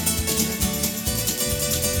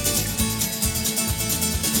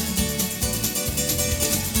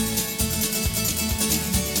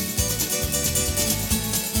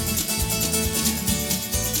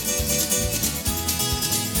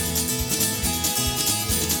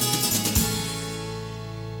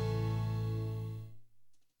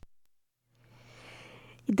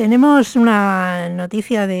 Tenemos una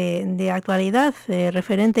noticia de actualidad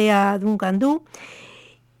referente a Duncan Du,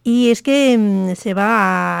 y es que se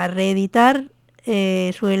va a reeditar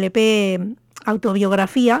su LP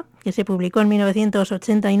Autobiografía, que se publicó en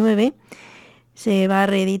 1989. Se va a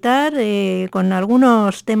reeditar con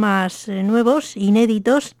algunos temas nuevos,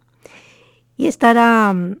 inéditos, y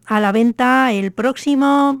estará a la venta el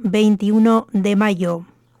próximo 21 de mayo. O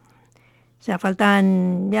sea,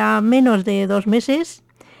 faltan ya menos de 2 meses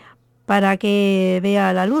para que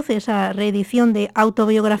vea la luz esa reedición de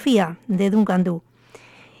Autobiografía de Duncan Du.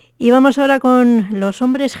 Y vamos ahora con los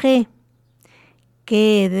Hombres G,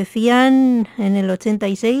 que decían en el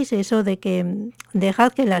 86 eso de que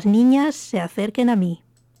dejad que las niñas se acerquen a mí.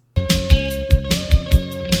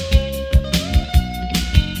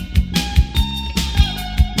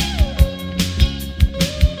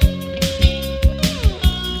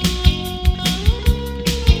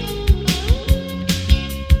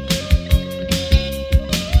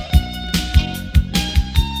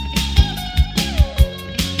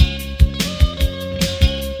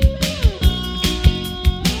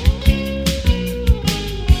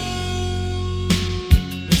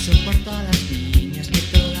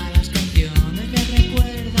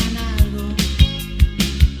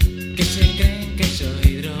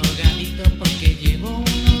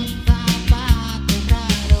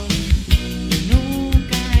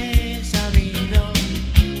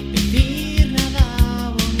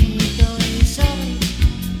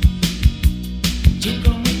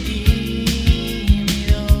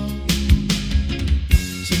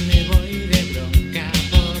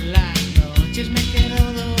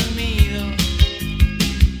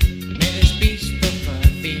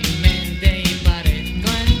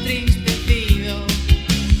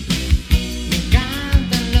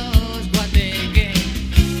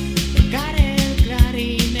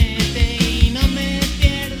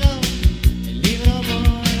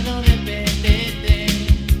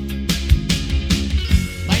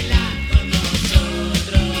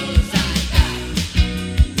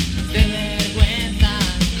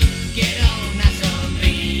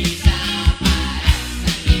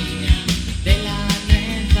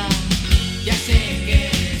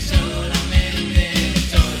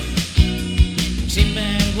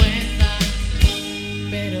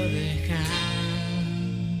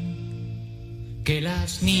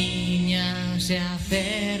 las niñas se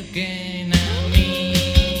acerquen a mí.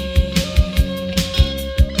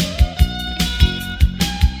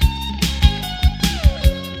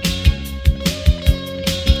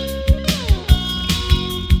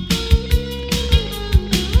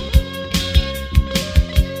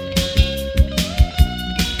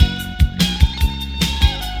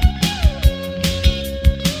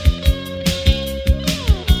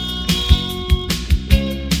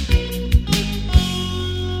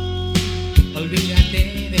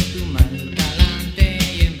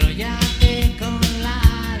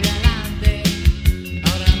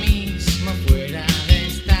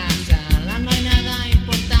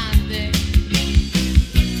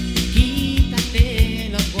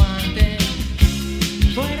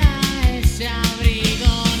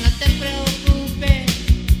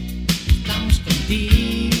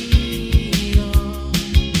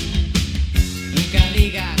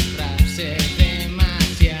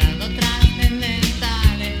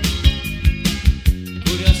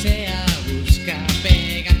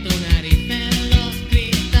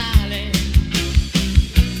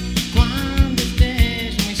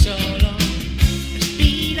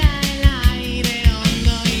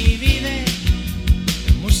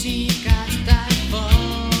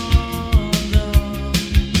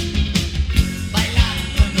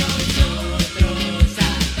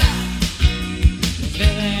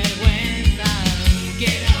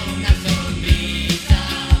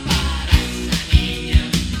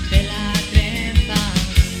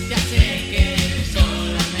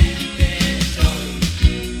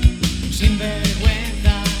 sin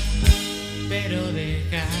vergüenza, pero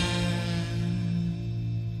dejar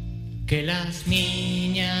que las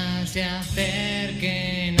niñas se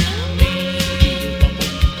acerquen a mí.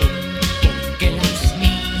 Que las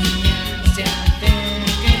niñas se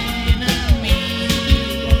acerquen a mí.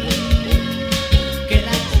 Que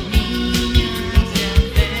las niñas se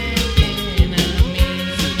acerquen a mí.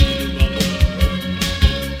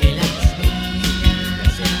 Que las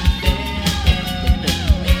niñas se acerquen a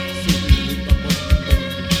mí.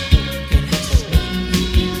 Que las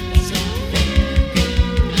niñas se acerquen a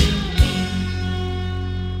mí.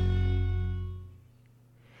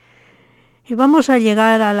 Y vamos a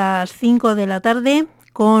llegar a las 5 de la tarde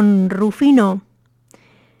con Rufino.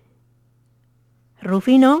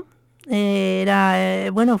 Rufino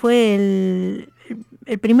fue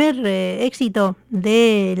el primer éxito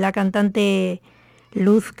de la cantante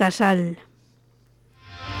Luz Casal.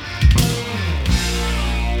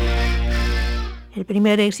 El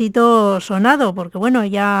primer éxito sonado, porque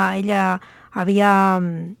ya ella había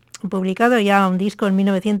publicado ya un disco en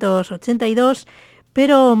 1982,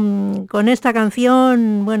 pero con esta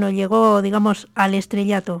canción, llegó, digamos, al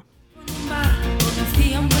estrellato.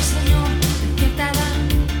 Conocí a un buen señor que estaba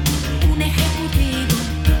un ejecutivo,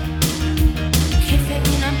 jefe de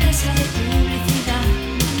una empresa de publicidad.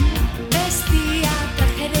 Vestía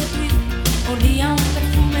traje de tweed, olía un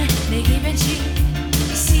perfume de Givenchy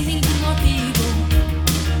y sin ningún motivo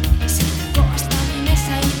se acercó hasta mi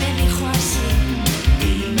mesa y me dijo así: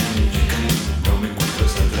 dime, muñeca, no me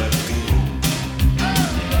encuentras atractivo.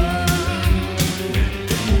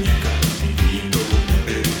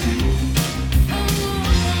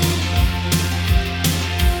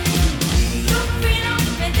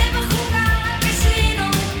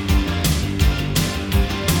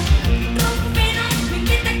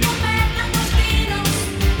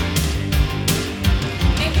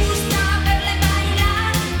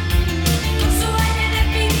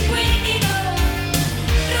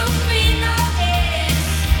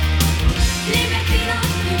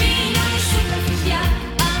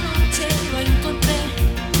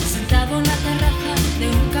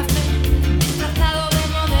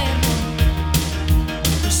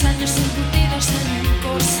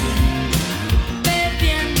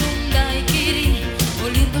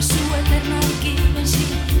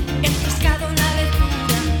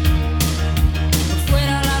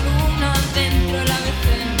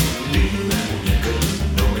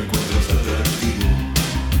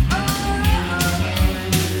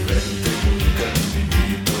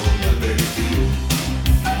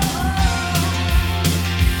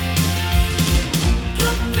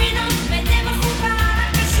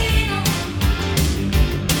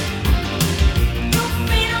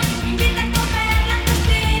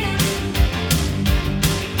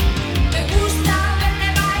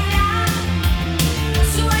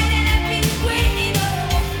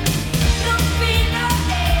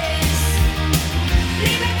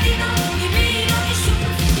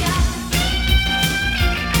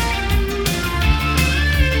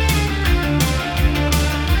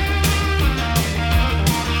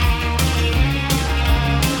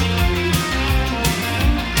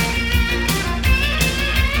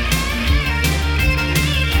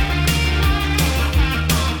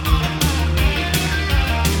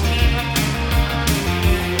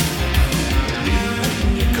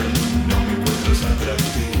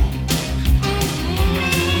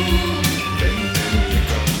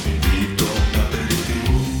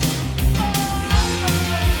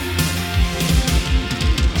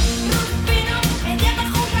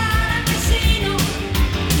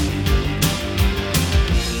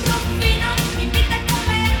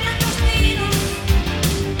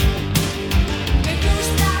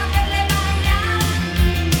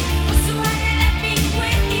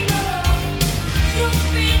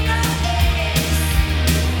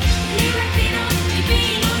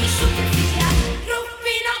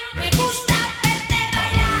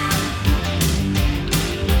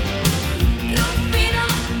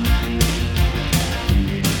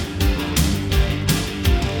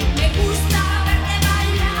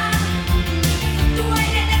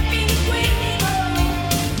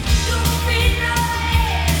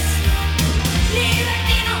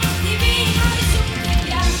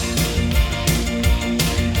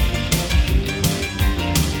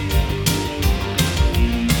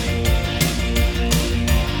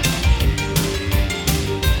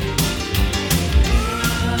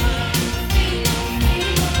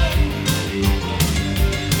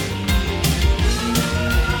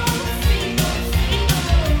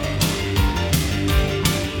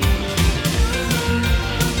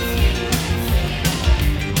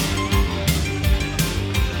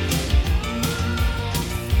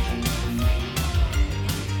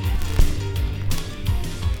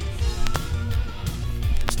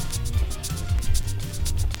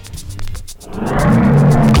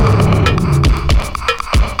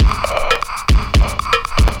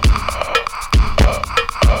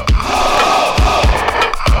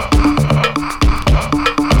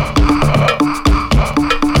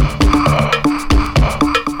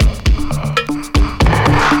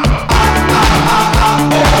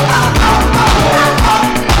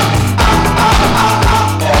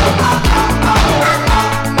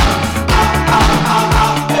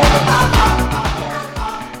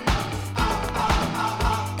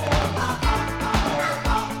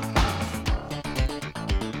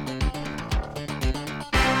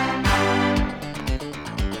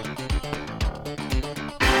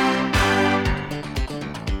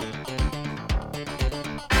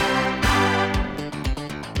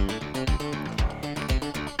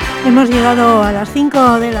 Hemos llegado a las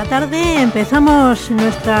 5 de la tarde, empezamos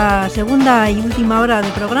nuestra segunda y última hora de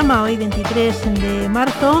programa, hoy 23 de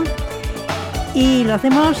marzo, y lo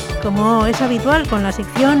hacemos como es habitual con la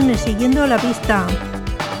sección Siguiendo la Pista.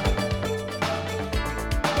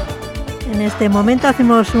 En este momento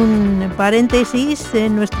hacemos un paréntesis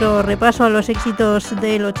en nuestro repaso a los éxitos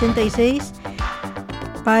del 86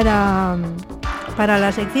 para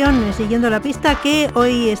la sección Siguiendo la Pista, que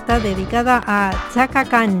hoy está dedicada a Chaka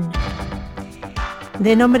Khan.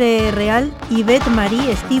 De nombre real Yvette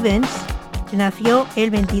Marie Stevens, nació el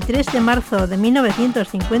 23 de marzo de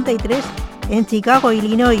 1953 en Chicago,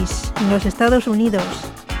 Illinois, en los Estados Unidos.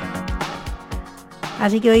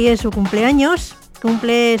 Así que hoy es su cumpleaños,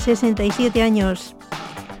 cumple 67 años.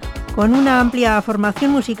 Con una amplia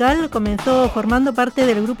formación musical, comenzó formando parte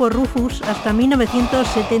del grupo Rufus hasta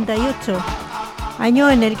 1978, año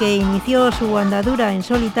en el que inició su andadura en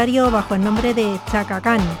solitario bajo el nombre de Chaka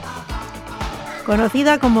Khan.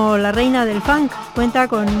 Conocida como la reina del funk, cuenta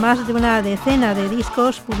con más de una decena de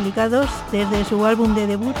discos publicados desde su álbum de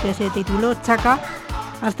debut, que se tituló Chaka,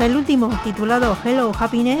 hasta el último, titulado Hello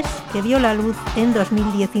Happiness, que vio la luz en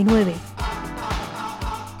 2019.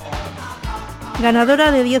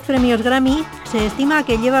 Ganadora de 10 premios Grammy, se estima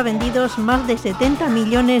que lleva vendidos más de 70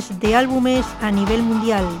 millones de álbumes a nivel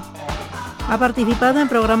mundial. Ha participado en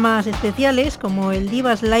programas especiales como el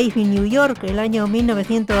Divas Live in New York el año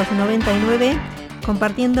 1999,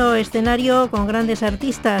 compartiendo escenario con grandes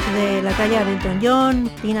artistas de la talla de Elton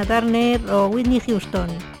John, Tina Turner o Whitney Houston.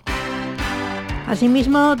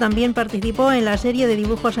 Asimismo, también participó en la serie de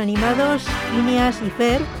dibujos animados Phineas y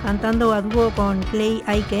Ferb, cantando a dúo con Clay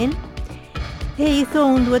Aiken, e hizo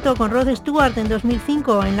un dueto con Rod Stewart en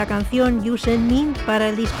 2005 en la canción You Send Me para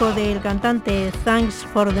el disco del cantante Thanks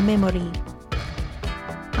for the Memory.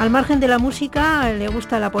 Al margen de la música, le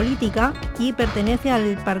gusta la política y pertenece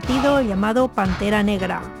al partido llamado Pantera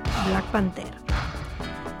Negra, Black Panther.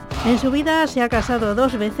 En su vida se ha casado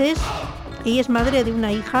 2 veces y es madre de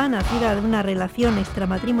una hija nacida de una relación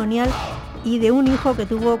extramatrimonial y de un hijo que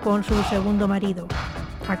tuvo con su segundo marido.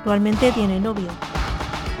 Actualmente tiene novio.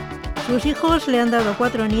 Sus hijos le han dado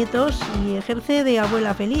 4 nietos y ejerce de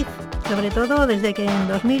abuela feliz, sobre todo desde que en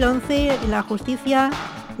 2011 la justicia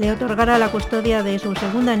le otorgara la custodia de su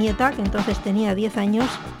segunda nieta, que entonces tenía 10 años,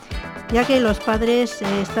 ya que los padres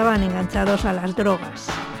estaban enganchados a las drogas.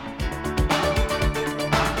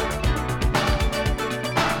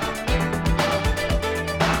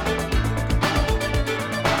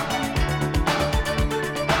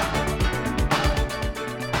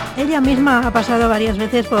 Ella misma ha pasado varias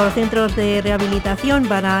veces por centros de rehabilitación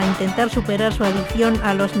para intentar superar su adicción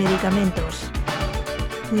a los medicamentos.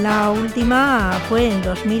 La última fue en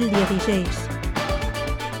 2016.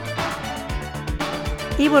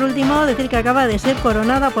 Y por último, decir que acaba de ser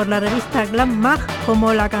coronada por la revista Glam Mag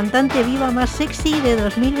como la cantante viva más sexy de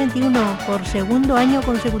 2021 por segundo año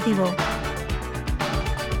consecutivo.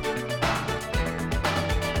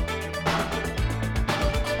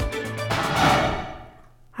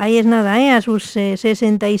 Ahí es nada, a sus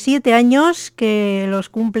 67 años, que los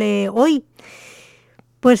cumple hoy.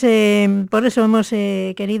 Pues por eso hemos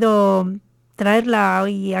querido traerla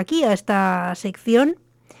hoy aquí a esta sección.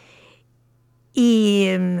 Y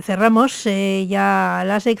cerramos ya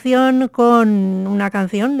la sección con una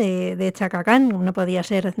canción de Chaka Khan, no podía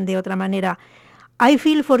ser de otra manera. I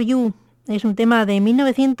Feel For You es un tema de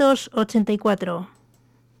 1984.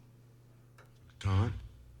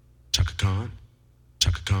 Chaka Khan,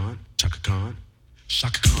 Chaka Khan, Chaka Khan,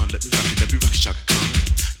 Chaka Khan, let me rock it, Chaka Khan.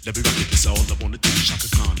 Let me rock it, that's all I wanna do. Chaka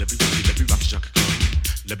Khan, let me rock it, Chaka Khan.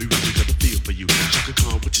 Let me rock it, got a feel for you. Chaka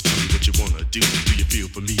Khan, what you tell me what you wanna do? Do you feel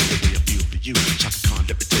for me the way I feel for you? Chaka Khan,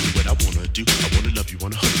 let me tell you what I wanna do. I wanna love you,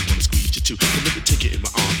 wanna hug you, wanna squeeze you too. And let me take it in my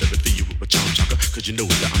arms, let me feel you with my charm, Chaka. Cause you know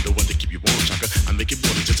that I'm the one to keep you warm, Chaka. I make it more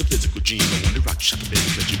than just a physical dream. I wanna rock you, Chaka, baby,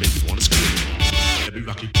 cause you make me wanna scream. Let me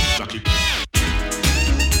rock it, rock it.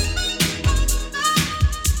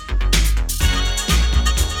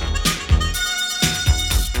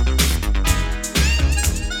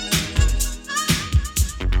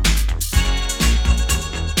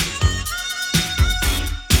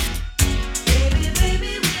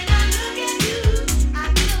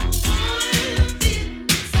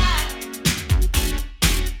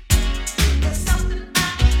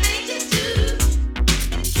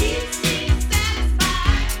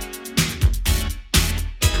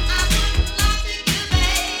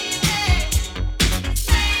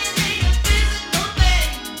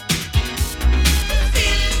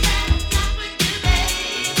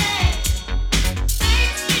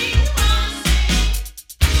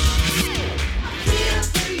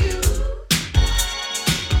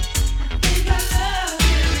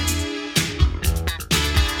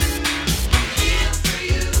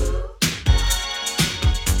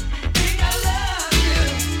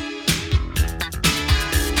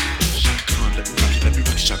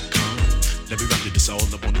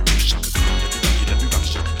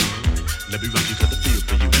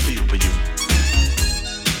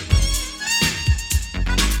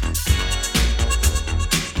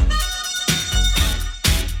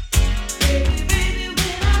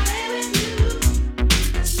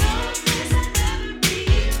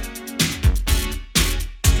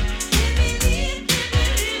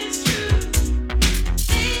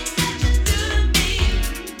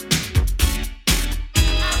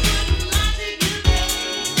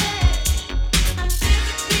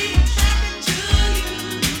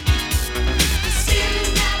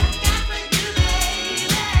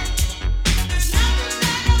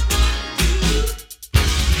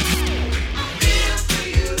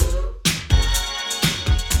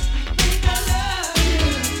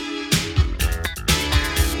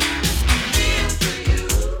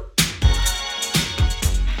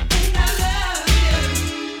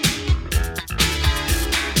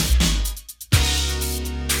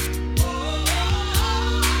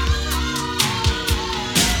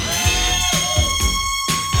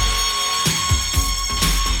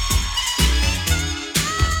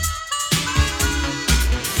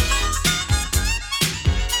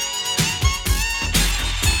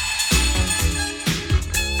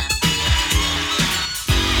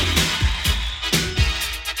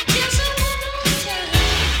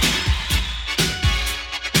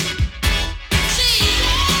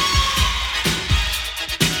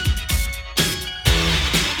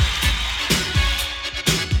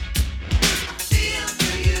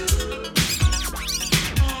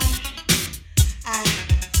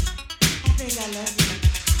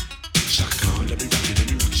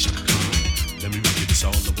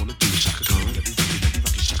 That's all I wanna do. Chaka Khan, let me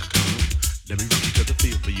rock it, Chaka Khan. Let me rock it 'cause I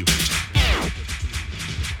feel for you.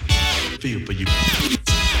 Feel for you.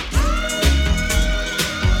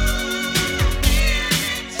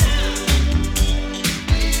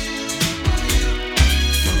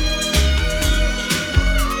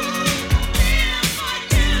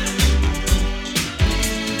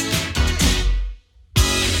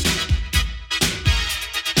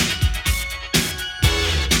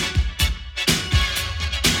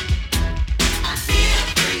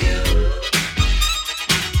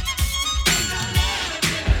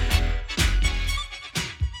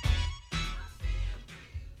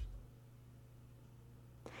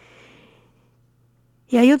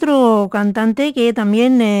 Y hay otro cantante que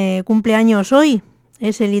también cumple años hoy,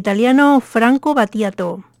 es el italiano Franco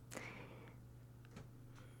Battiato.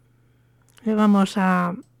 Le vamos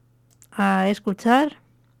a escuchar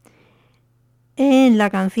en la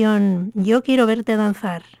canción Yo quiero verte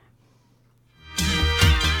danzar.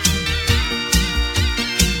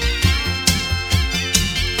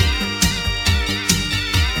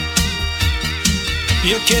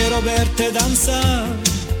 Yo quiero verte danzar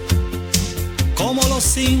como los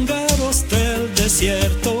cíngaros del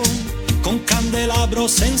desierto, con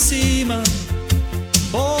candelabros encima,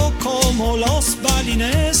 o como los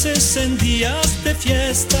balineses en días de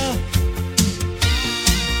fiesta.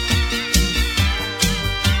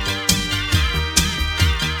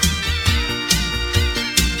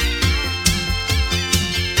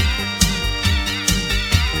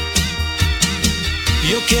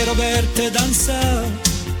 Yo quiero verte danzar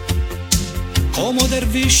como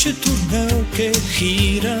derviche turneo que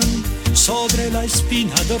giran sobre la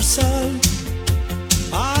espina dorsal,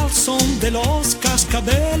 al son de los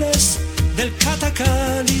cascabeles del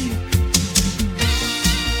catacali.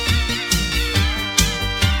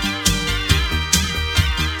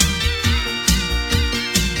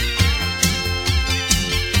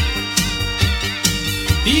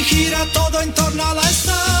 Y gira todo en torno a la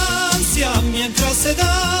estancia mientras se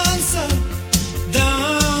danza,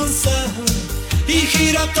 danza. Y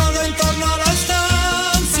gira todo en torno a la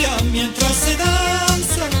estancia mientras se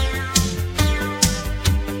danza.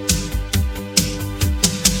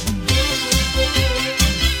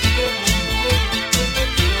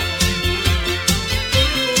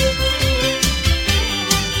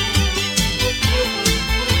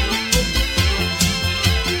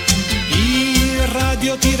 Y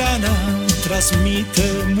Radio Tirana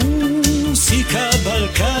transmite música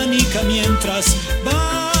balcánica mientras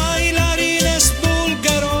bailarines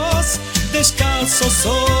búlgaros descalzos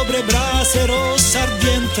sobre braseros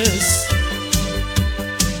ardientes.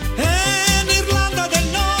 En Irlanda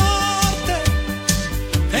del Norte,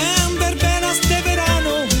 en verbenas de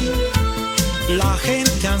verano, la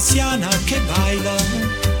gente anciana que baila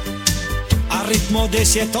a ritmo de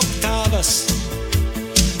 7 octavas.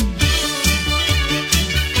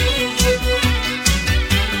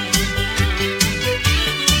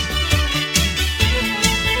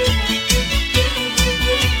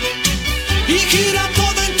 Y gira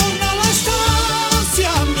todo en torno a la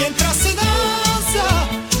estancia mientras se danza,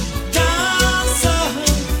 danza.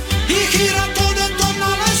 Y gira todo en torno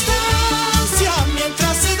a la estancia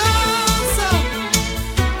mientras se danza.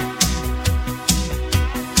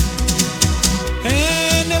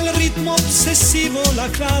 En el ritmo obsesivo la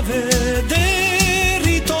clave de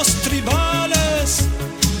ritos tribales,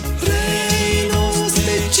 reinos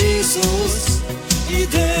de hechizos y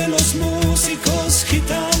de los músicos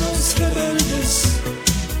gitanos rebeldes.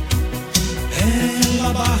 En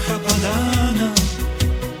la Baja Padana,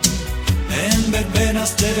 en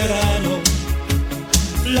verbenas de verano,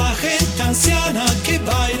 la gente anciana que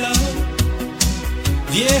baila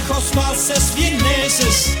viejos valses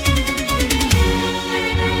vieneses.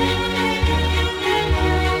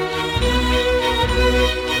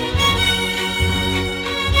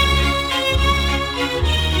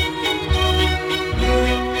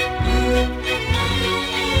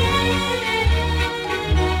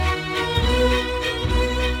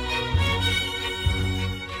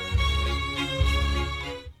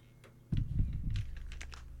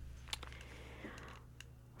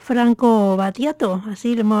 Franco Battiato,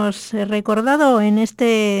 así lo hemos recordado en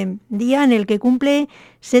este día en el que cumple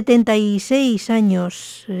 76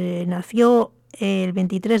 años. Nació el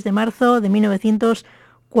 23 de marzo de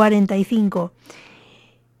 1945.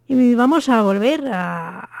 Y vamos a volver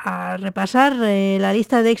a repasar la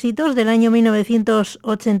lista de éxitos del año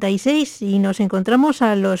 1986 y nos encontramos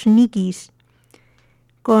a los Nikis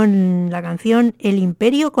con la canción El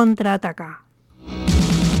Imperio contraataca.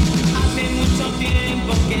 Hace mucho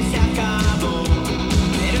tiempo que se acabó,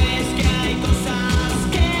 pero es que hay cosas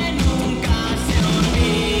que nunca se olvidan.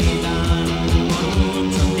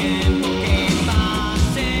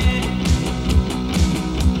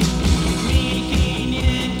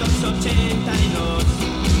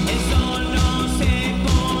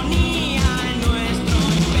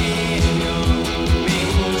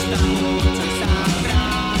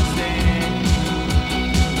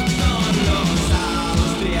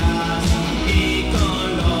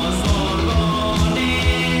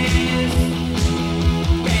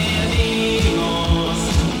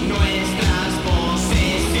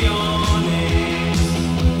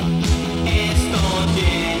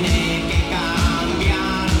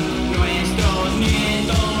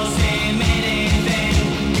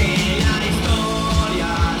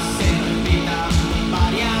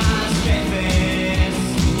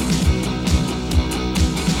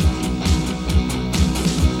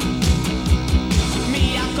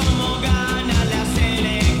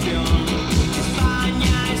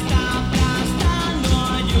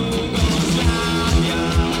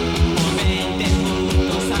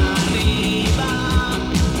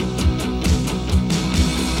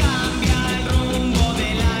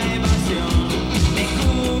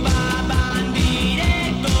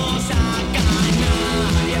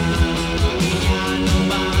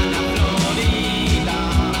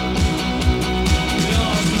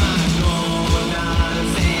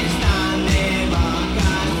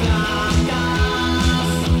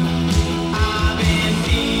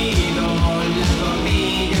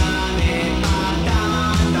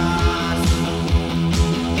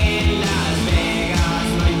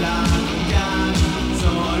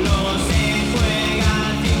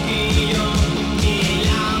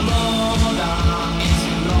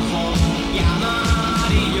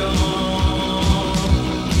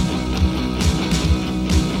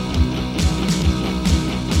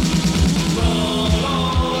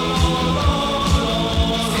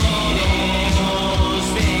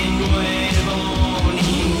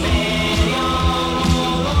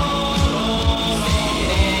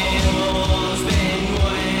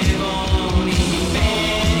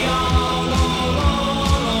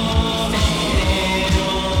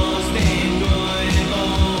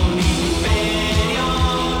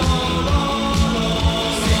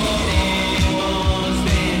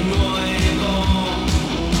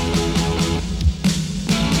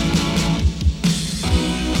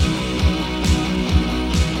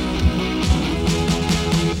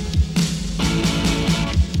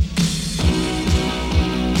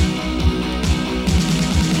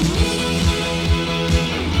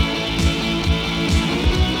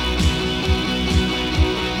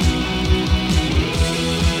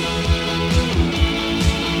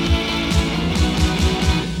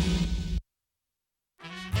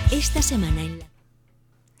 semana en la...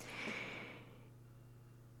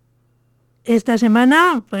 Esta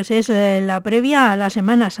semana pues es la previa a la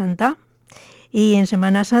Semana Santa. Y en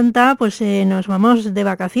Semana Santa pues nos vamos de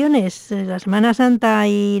vacaciones. La Semana Santa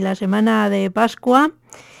y la semana de Pascua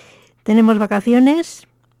tenemos vacaciones.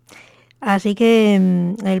 Así que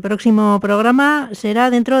el próximo programa será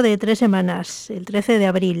dentro de 3 semanas, el 13 de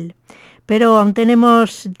abril. Pero aún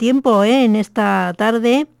tenemos tiempo en esta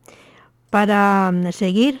tarde para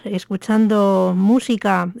seguir escuchando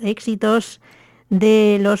música, éxitos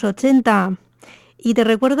de los 80. Y te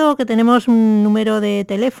recuerdo que tenemos un número de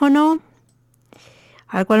teléfono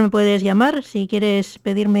al cual me puedes llamar si quieres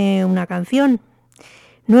pedirme una canción.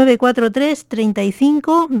 943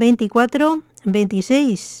 35 24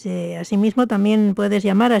 26. Asimismo también puedes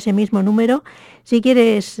llamar a ese mismo número si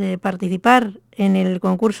quieres participar en el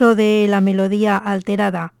concurso de la melodía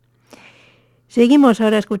alterada. Seguimos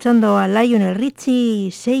ahora escuchando a Lionel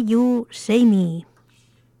Richie, Say You, Say Me.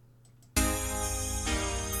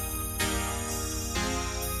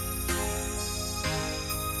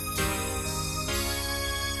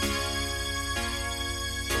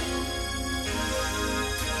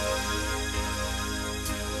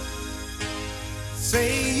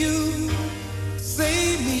 Say you,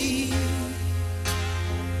 say me,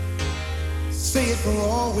 say it for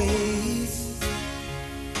always.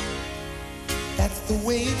 That's the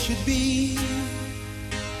way it should be.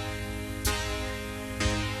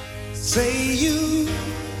 Say you,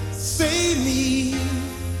 say me,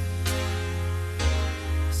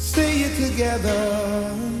 say it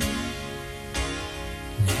together,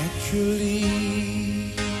 naturally.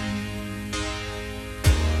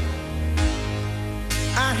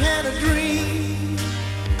 I had a dream,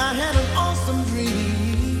 I had an awesome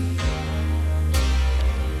dream.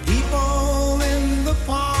 People in the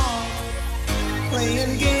park,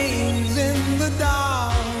 playing games in the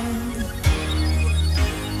dark.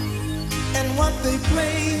 And what they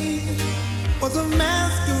played was a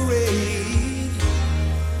masquerade.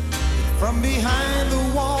 From behind the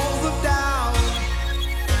walls of doubt,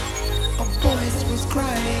 a voice was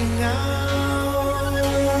crying out.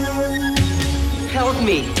 Help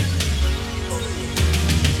me.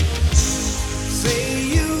 Say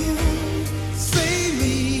you, say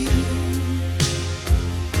me,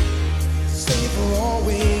 say for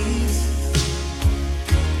always.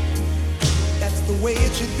 That's the way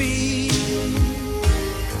it should be.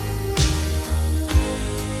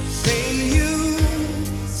 Say you,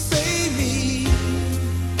 say me,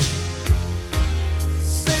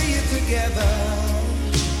 say it together,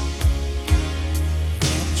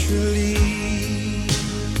 naturally.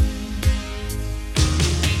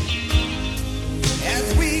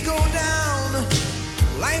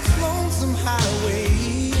 Life's lonesome highway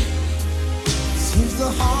seems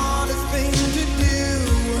the hardest thing to do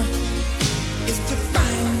is to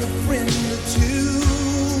find a friend or two.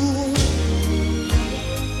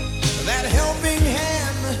 That helping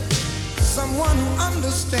hand, someone who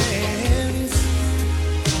understands.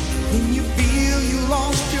 When you feel you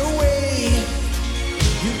lost your way,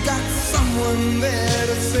 you've got someone there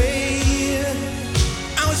to say,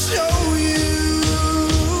 I'll show you.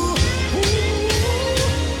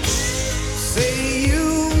 Say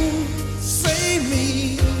you, say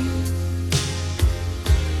me,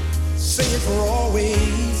 say it for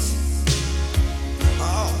always.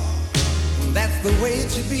 Oh, that's the way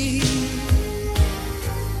it should be.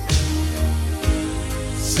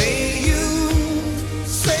 Say you,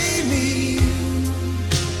 say me,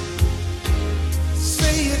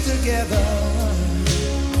 say it together,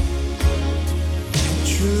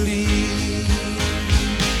 naturally.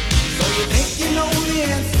 So you think you know the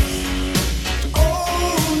answer?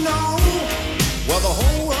 Well, the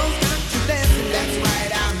whole world's got to dance, and that's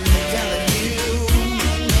right, I'm telling you.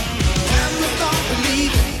 Time to start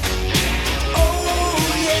believing. Oh,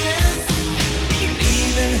 yes.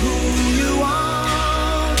 Believe in who you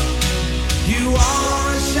are. You are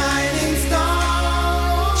a shining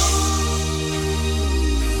star.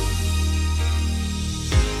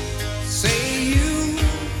 Say you,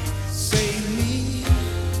 say me.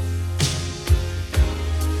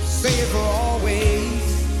 Say it for always.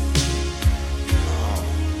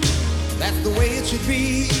 That's the way it should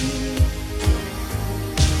be.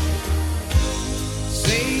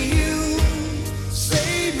 Say you,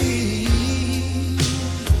 say me,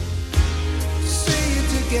 say it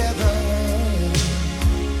together,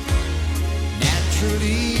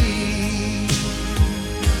 naturally.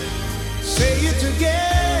 Say it together,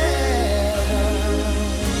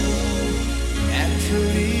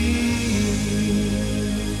 naturally.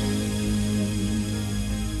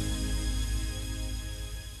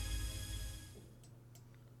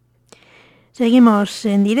 Seguimos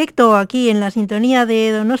en directo aquí en la sintonía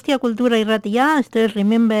de Donostia Cultura y Ratia. Esto es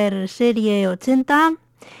Remember Serie 80.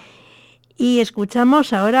 Y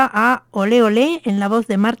escuchamos ahora a Olé Olé en la voz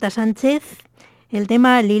de Marta Sánchez, el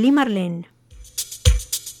tema Lili Marlene.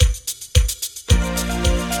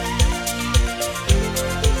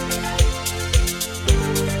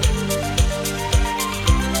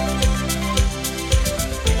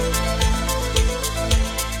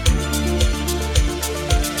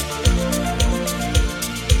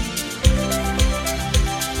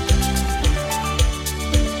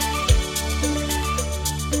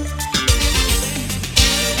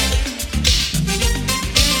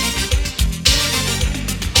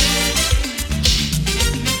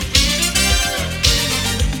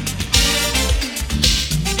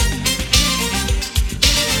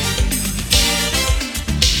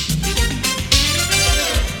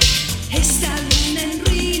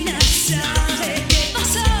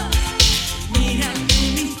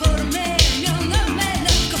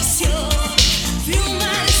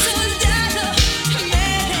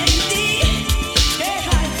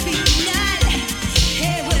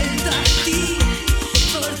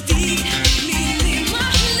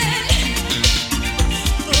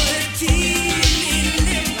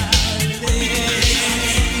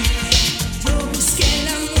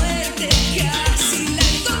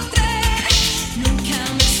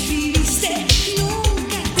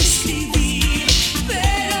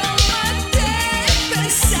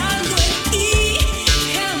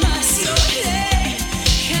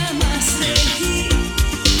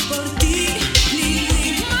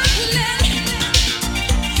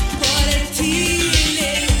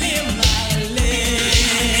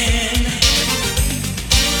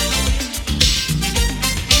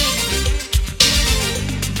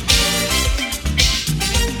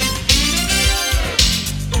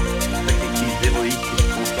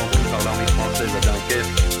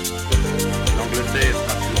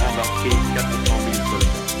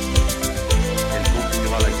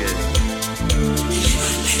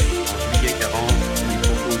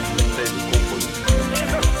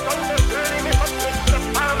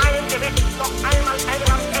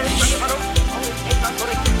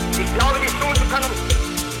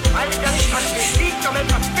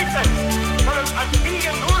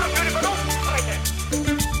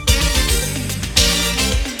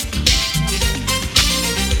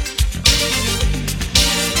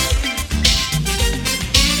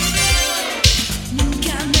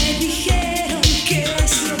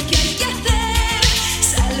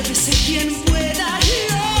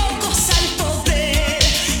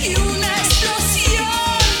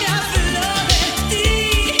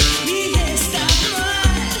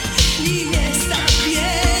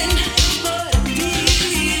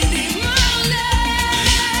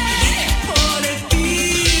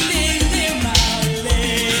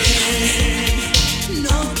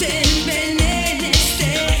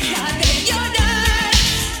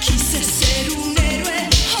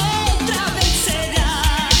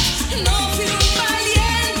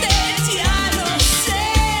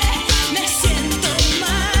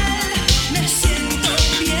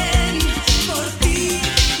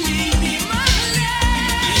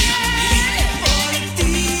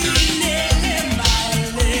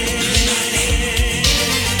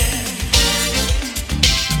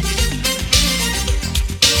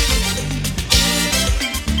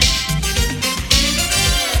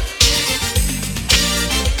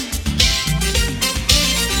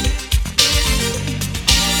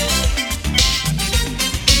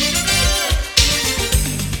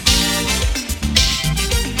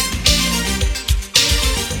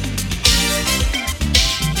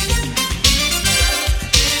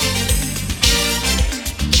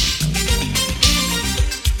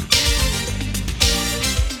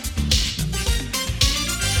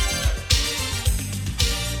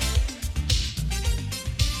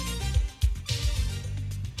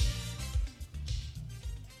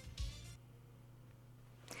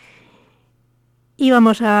 Y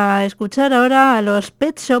vamos a escuchar ahora a los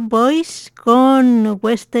Pet Shop Boys con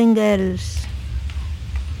Western Girls.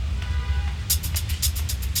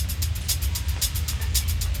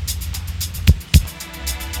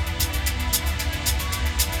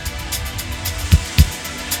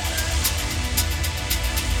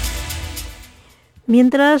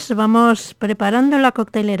 Mientras vamos preparando la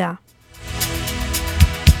coctelera.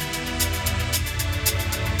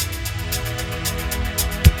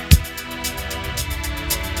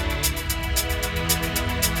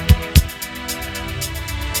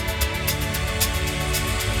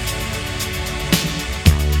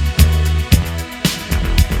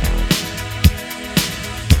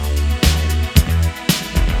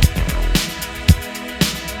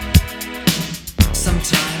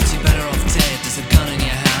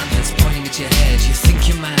 your head, you think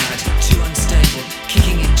you're mad, too unstable,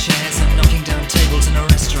 kicking in chairs and knocking down tables in a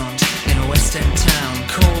restaurant in a West End town.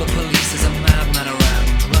 Call the police, there's a madman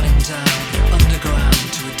around, running down underground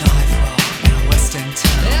to a dive bar in a West End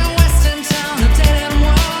town. In a West End town, a dead end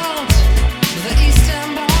world, the East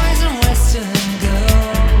End boys and West End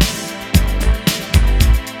girls.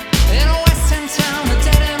 In a West End town, a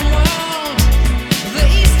dead end world, the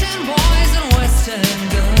East End boys and West End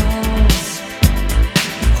girls.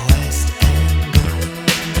 West End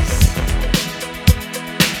girls.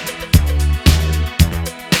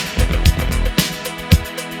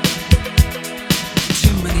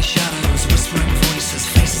 Too many shadows, whispering voices,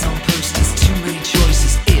 faces on posters, too many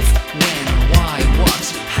choices. If, when, why, what,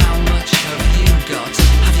 how much have you got?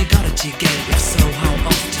 Have you got it, do you get it? If so, how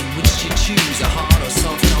often? Which do you choose, a hard or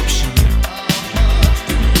soft option?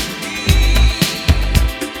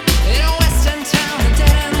 In a West End town, a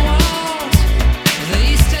dead end world, the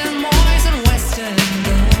East End boys and West End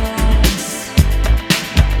girls.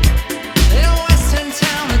 In a West End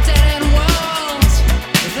town, a dead end world,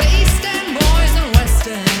 the East End boys and West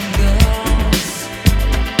End girls.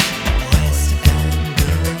 West End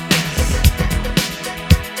girls.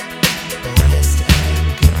 West End girls.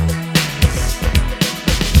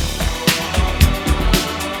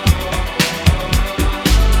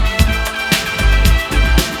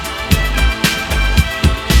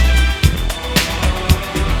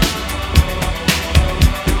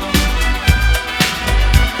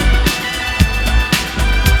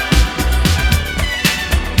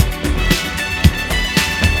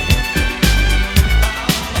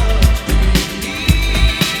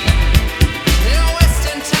 In a West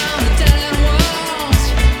End town, a dead end world,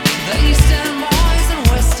 the East End boys and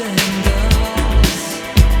West End girls.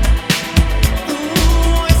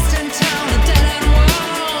 Ooh, West End town, a dead end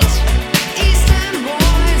world, East End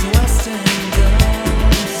boys, West End girls.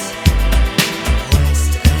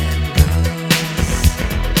 West End girls.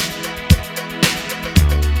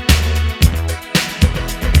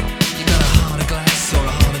 You got a heart of glass or a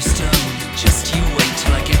heart of stone, just you wait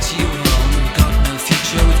till I get you home. We've got no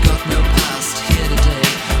future, we've got no past, here today,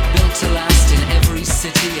 built to last in every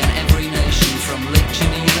city and every nation, from Lake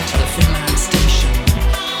Geneva to the Finland station.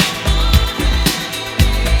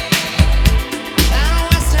 And a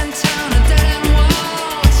West End town, a dead end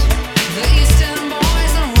world, the East End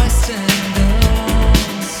boys and West End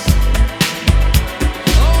girls.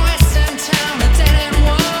 Oh, West End town, a dead end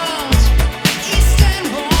world, East End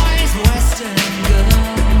boys, West End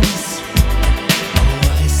girls.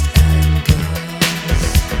 West End girls. West End girls.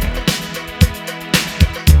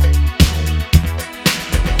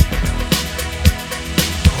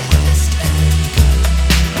 West End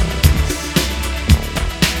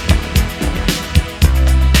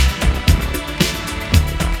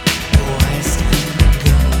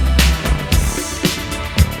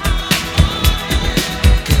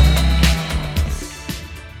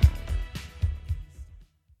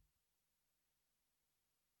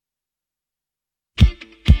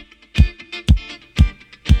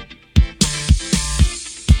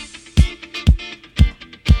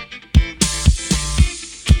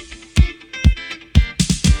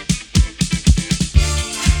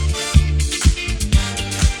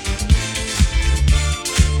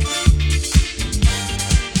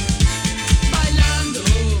Bailando,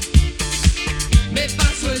 me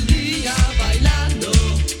paso el día bailando,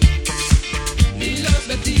 y los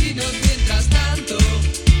vecinos mientras tanto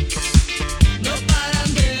no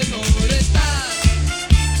paran de molestar.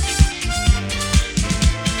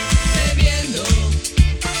 Bebiendo,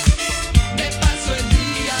 me paso el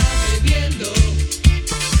día bebiendo,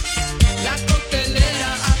 la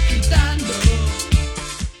coctelera agitando.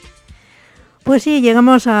 Pues sí,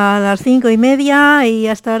 llegamos a las 5:30 y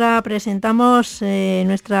hasta ahora presentamos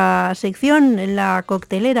nuestra sección, la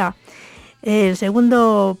coctelera. El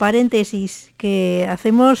segundo paréntesis que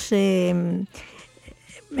hacemos en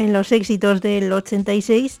los éxitos del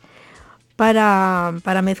 86 para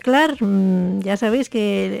mezclar. Ya sabéis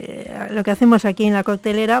que lo que hacemos aquí en la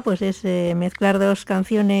coctelera pues es mezclar dos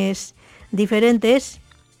canciones diferentes.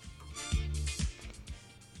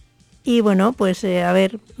 Y bueno, pues a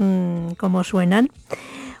ver cómo suenan.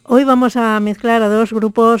 Hoy vamos a mezclar a dos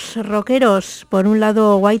grupos rockeros. Por un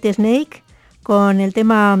lado Whitesnake con el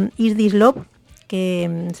tema Is This Love,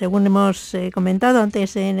 que según hemos comentado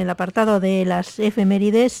antes en el apartado de las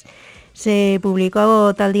efemérides, se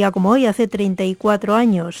publicó tal día como hoy, hace 34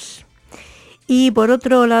 años. Y por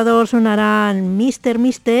otro lado sonarán Mr.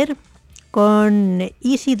 Mister con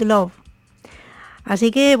Is It Love. Así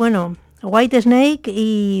que bueno, Whitesnake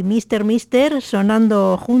y Mr. Mister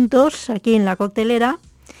sonando juntos aquí en la coctelera.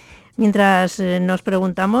 Mientras nos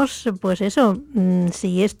preguntamos, pues eso,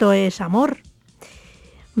 si esto es amor.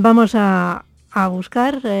 Vamos a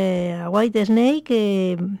buscar a White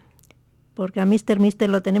Snake, porque a Mr. Mister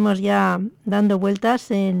lo tenemos ya dando vueltas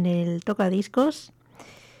en el tocadiscos.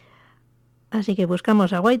 Así que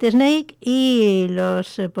buscamos a White Snake y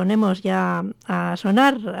los ponemos ya a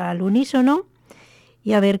sonar al unísono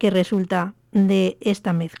y a ver qué resulta de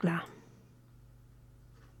esta mezcla.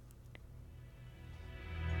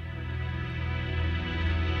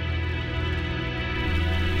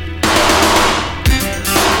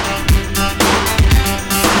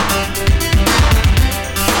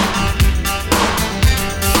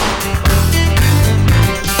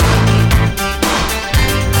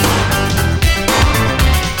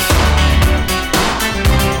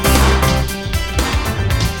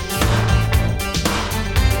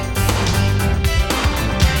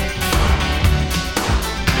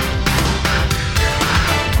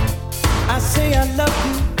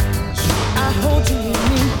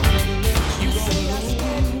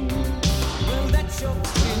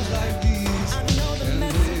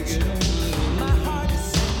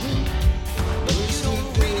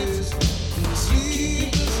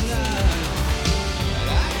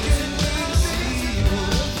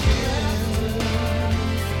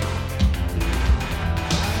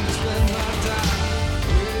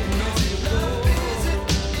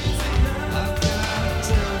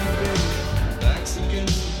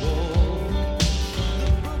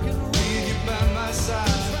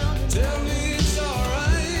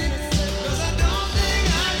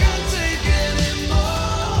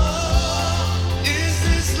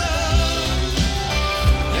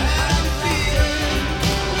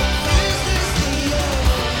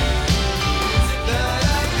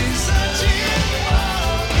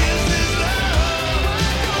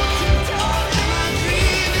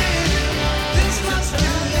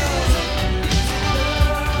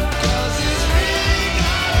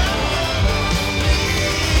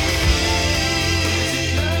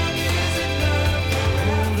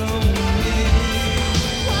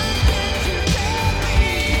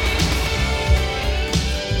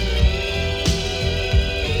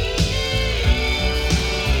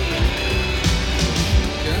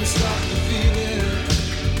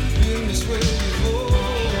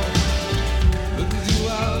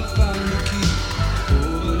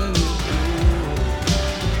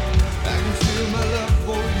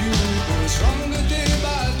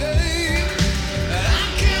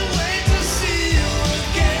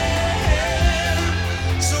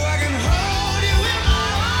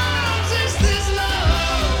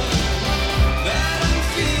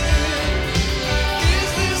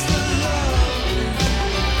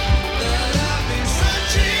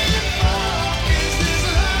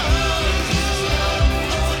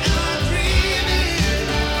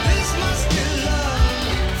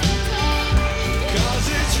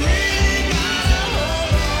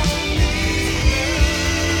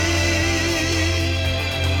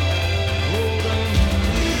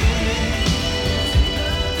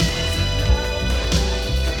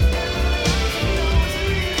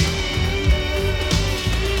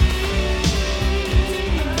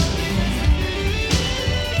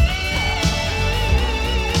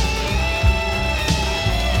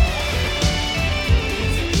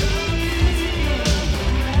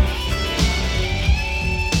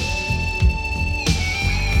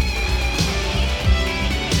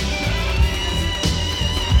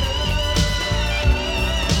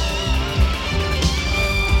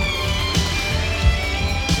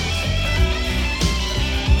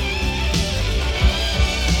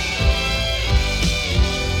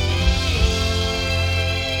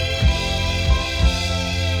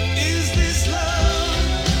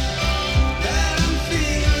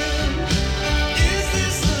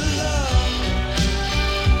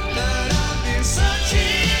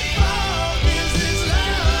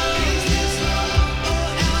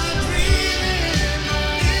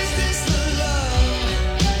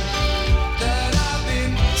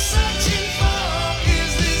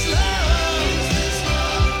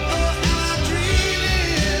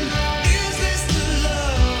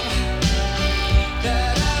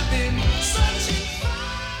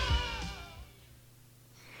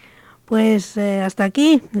 Pues hasta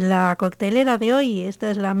aquí la coctelera de hoy.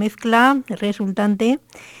 Esta es la mezcla resultante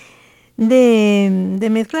de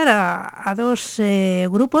mezclar a dos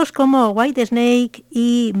grupos como White Snake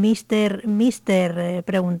y Mr. Mister,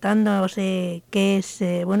 preguntándose qué es,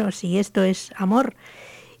 bueno, si esto es amor.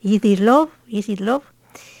 Is this love? Is it love?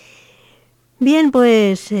 Bien,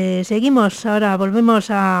 pues seguimos. Ahora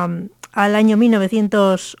volvemos al año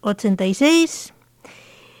 1986.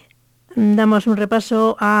 Damos un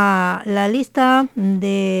repaso a la lista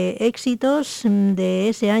de éxitos de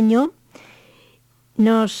ese año.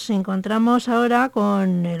 Nos encontramos ahora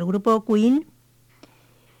con el grupo Queen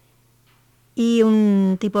y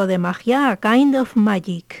un tipo de magia, A Kind of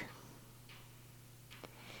Magic.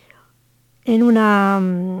 En una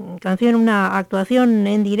canción, una actuación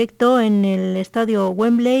en directo en el estadio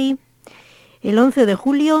Wembley el 11 de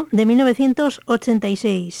julio de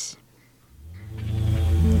 1986.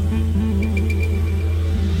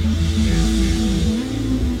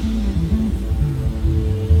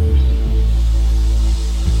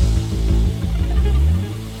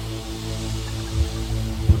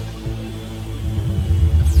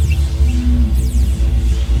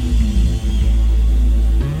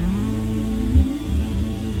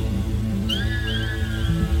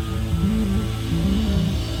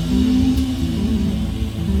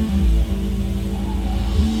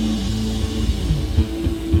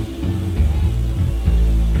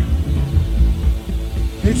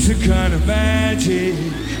 It's a kind of magic.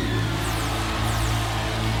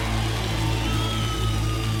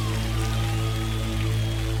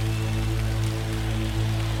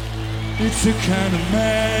 It's a kind of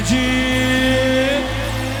magic.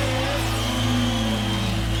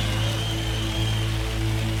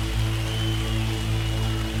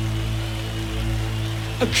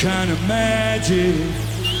 A kind of magic.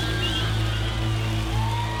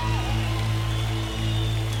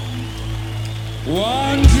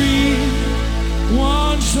 One dream,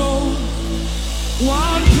 one soul,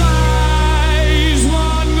 one prize,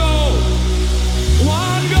 one goal,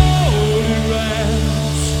 one golden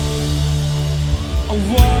glance of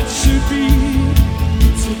what should be.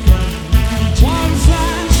 One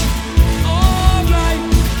flash of light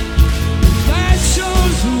that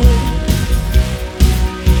shows the way.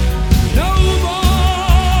 No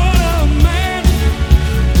more a man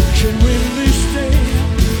can win this day.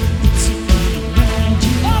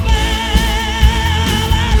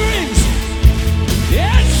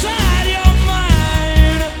 Yeah.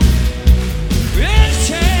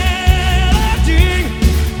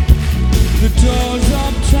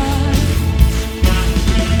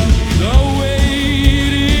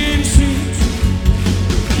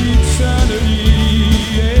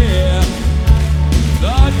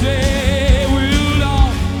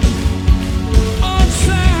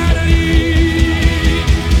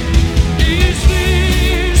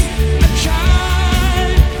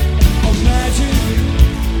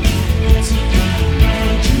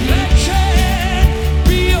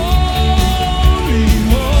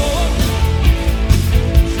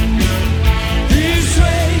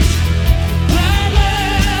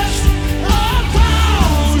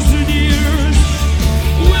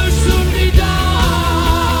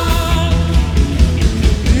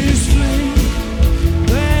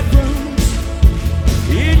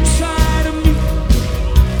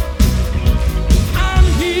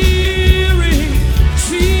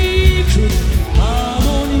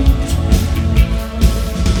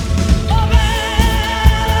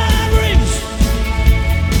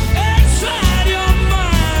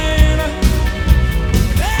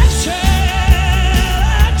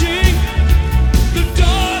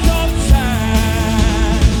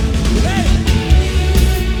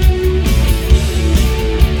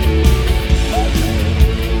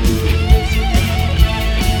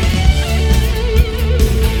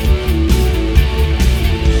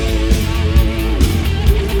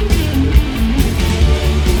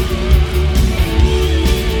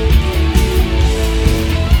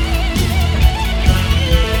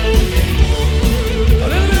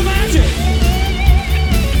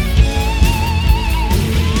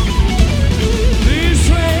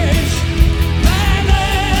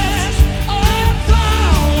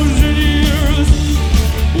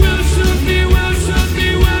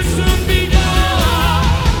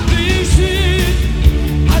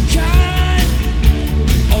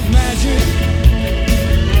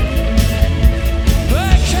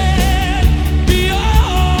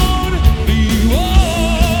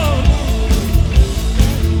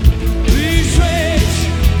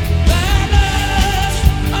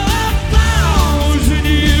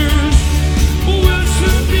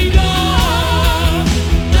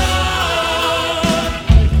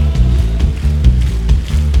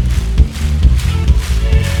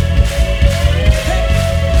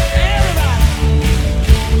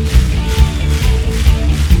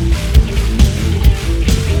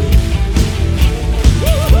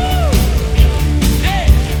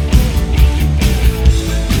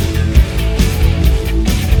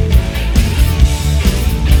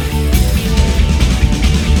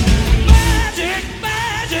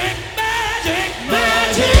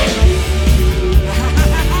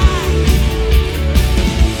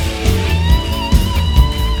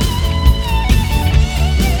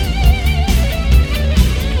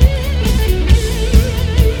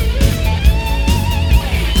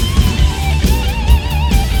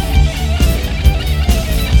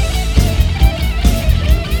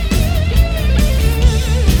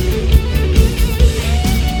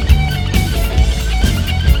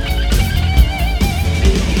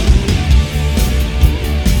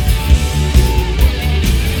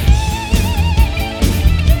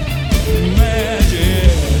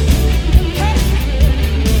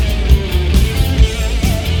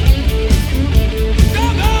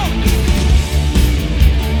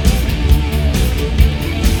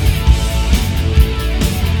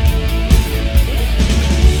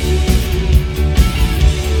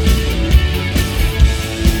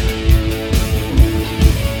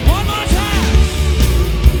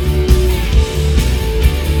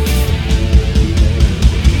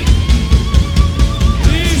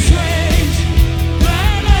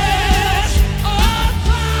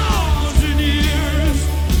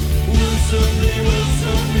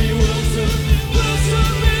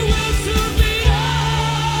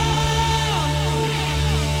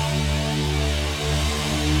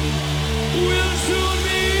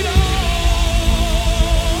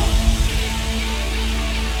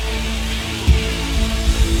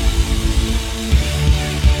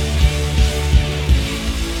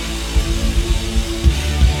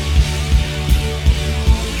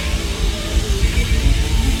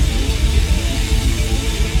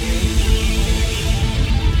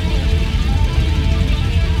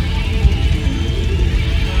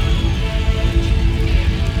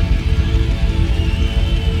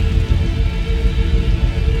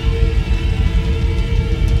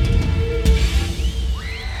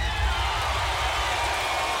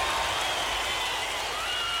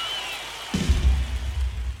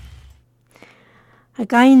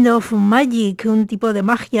 kind of magic, un tipo de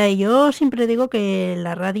magia. Y yo siempre digo que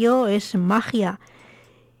la radio es magia.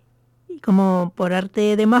 Y como por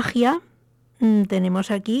arte de magia,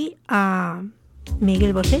 tenemos aquí a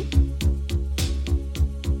Miguel Bosé.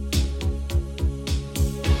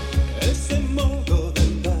 Ese modo de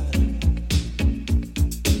andar,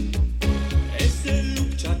 ese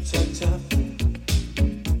lucha cha cha,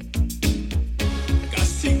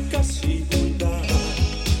 casi vulgar,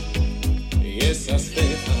 y esas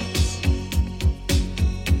cejas,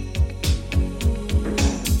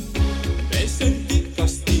 me sentí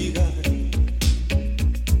castigar,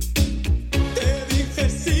 te dije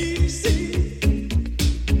sí,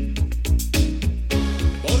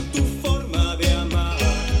 por tu forma de amar.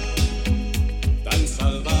 Tan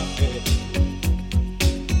salvaje,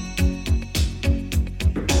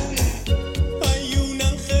 hay un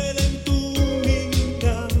ángel en tu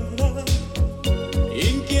mirada,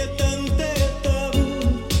 inquietante tabú.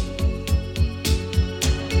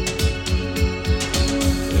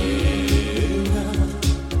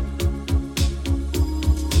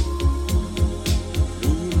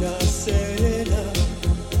 Luna serena,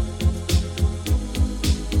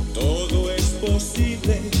 todo es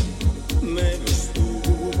posible menos tú.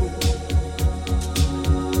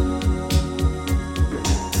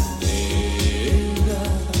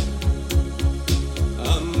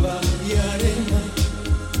 Ámbar y arena,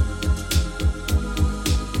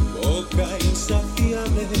 boca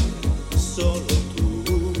insaciable, solo tú.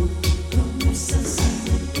 Promesas y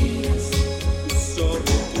mentiras,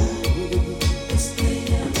 solo tú.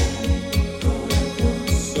 Estrella de mi corazón,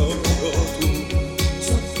 solo tú.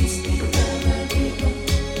 Sofisticada diva,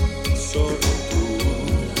 solo tú.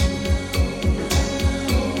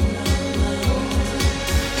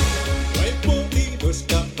 No he podido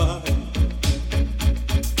escapar.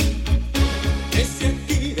 Desde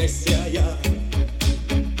aquí, desde allá,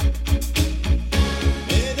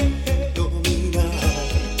 me dejé dominar,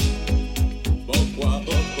 poco a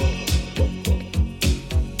poco.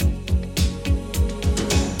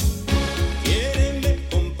 Quiéreme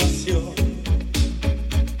con pasión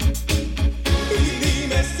y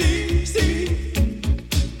dime sí,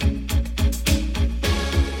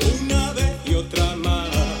 una vez y otra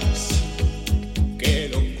más, qué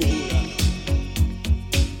locura.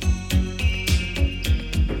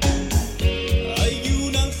 Hay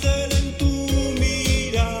un ángel en tu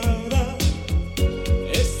mirada,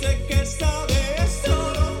 ese que sabe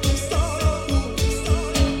solo tú, solo tú,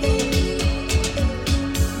 solo tú.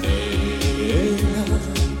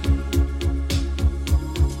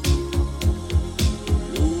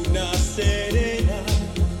 Luna serena,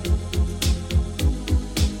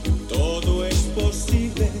 todo es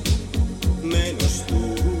posible menos tú.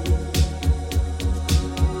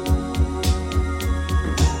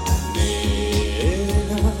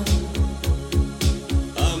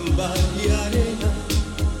 Ámbar y arena,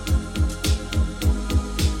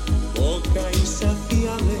 boca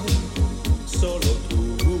insaciable, solo tú.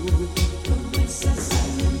 Promesas y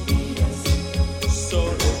mentiras,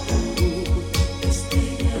 solo tú.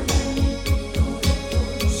 Estrella de mi corazón,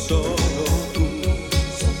 solo tú.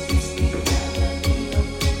 Sofisticada diva,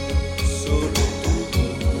 solo tú.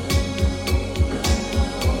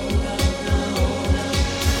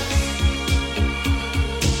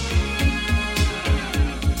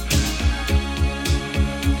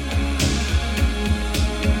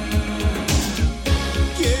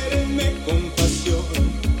 Quiéreme con pasión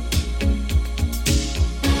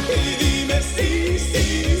y dime sí.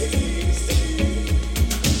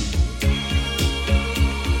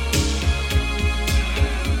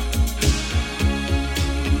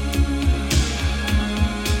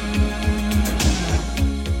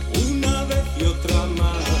 Una vez y otra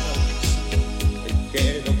más, qué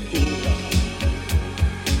locura.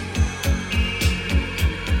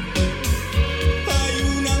 Hay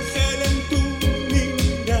un ángel en tu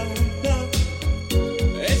mirada,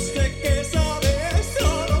 ese que sabe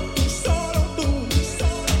solo tú, solo tú,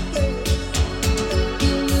 solo tú.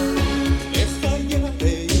 Deja ya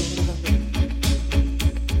de llorar,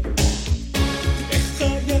 deja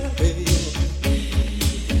ya de llorar,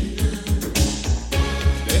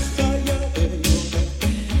 deja ya de llorar,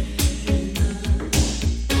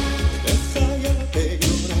 deja ya de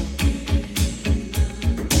llorar, deja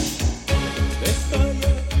ya, deja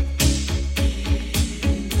ya.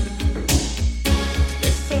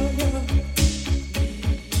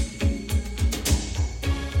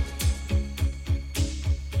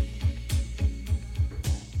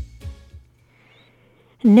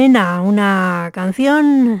 Nena, una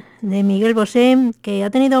canción de Miguel Bosé que ha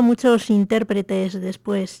tenido muchos intérpretes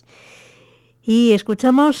después. Y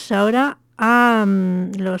escuchamos ahora a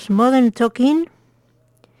los Modern Talking,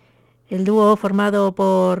 el dúo formado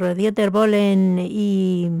por Dieter Bohlen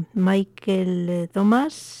y Michael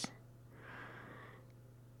Thomas,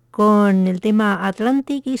 con el tema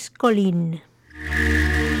Atlantic is Calling.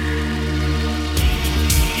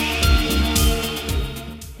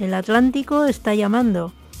 El Atlántico está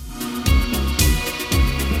llamando.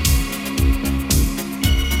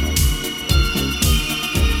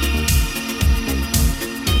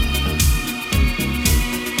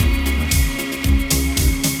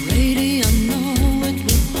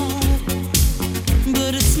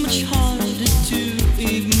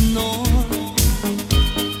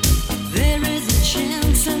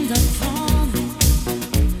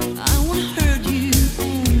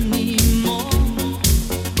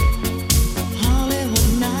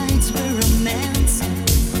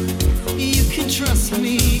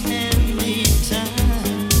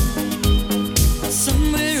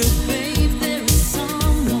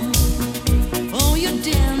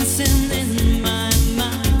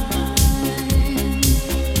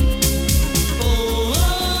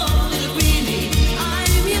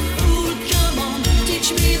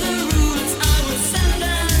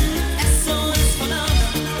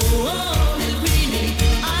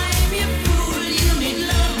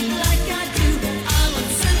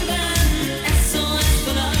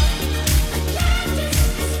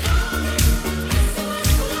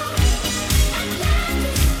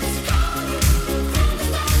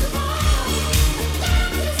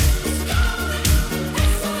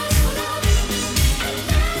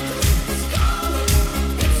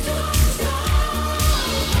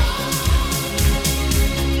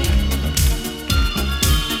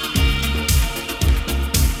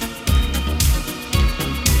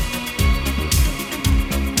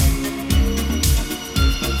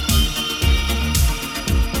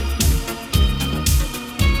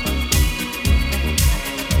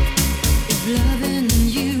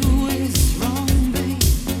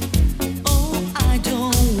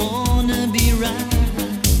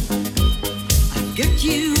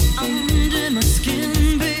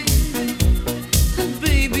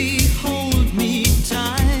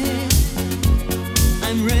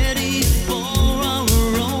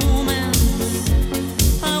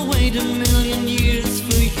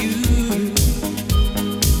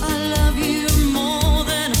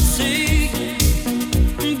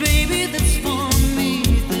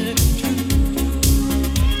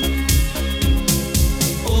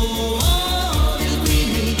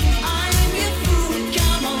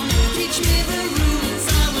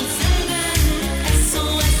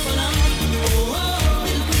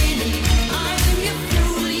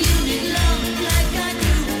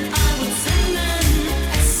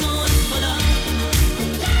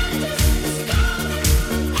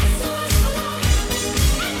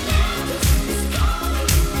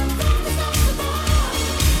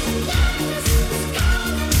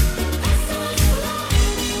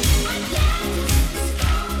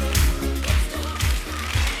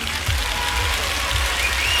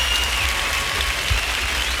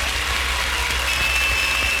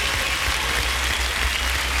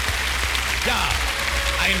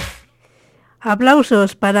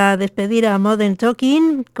 Aplausos para despedir a Modern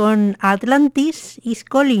Talking con Atlantis is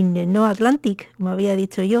Calling, no Atlantic, como había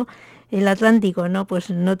dicho yo, el Atlántico, no,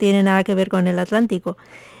 pues no tiene nada que ver con el Atlántico.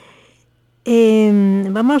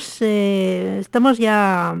 Estamos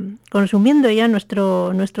ya consumiendo ya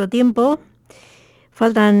nuestro tiempo.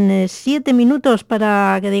 Faltan 7 minutos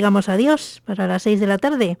para que digamos adiós, para las 6 de la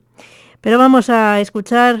tarde. Pero vamos a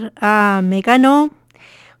escuchar a Mecano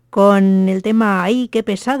con el tema Ay, qué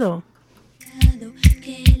pesado.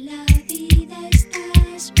 Que la vida está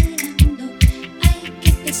esperando, ay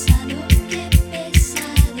qué pesado,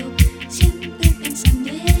 siempre pensando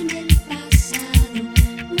en el pasado,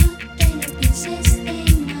 no te lo pienses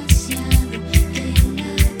demasiado, que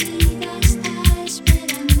la vida está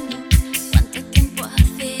esperando, cuánto tiempo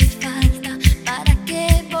hace falta para que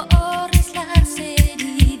borres las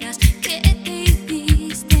heridas que te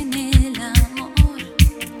hiciste en el amor.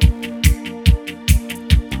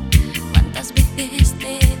 ¿Cuántas veces te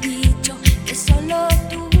he dicho que solo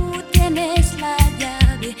tú tienes la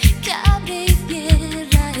llave que abre y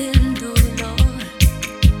cierra el dolor?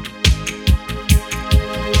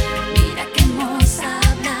 Mira que hemos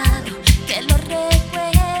hablado, que los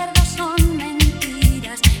recuerdos son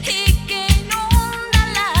mentiras y que inundan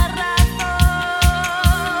la razón.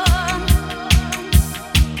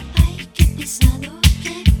 Ay, qué pesado,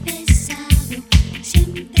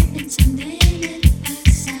 siempre pensando en el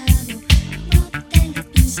pasado. No te lo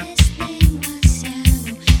pienses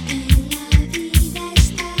demasiado, que la vida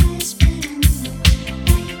está esperando.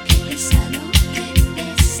 Ay, qué pesado,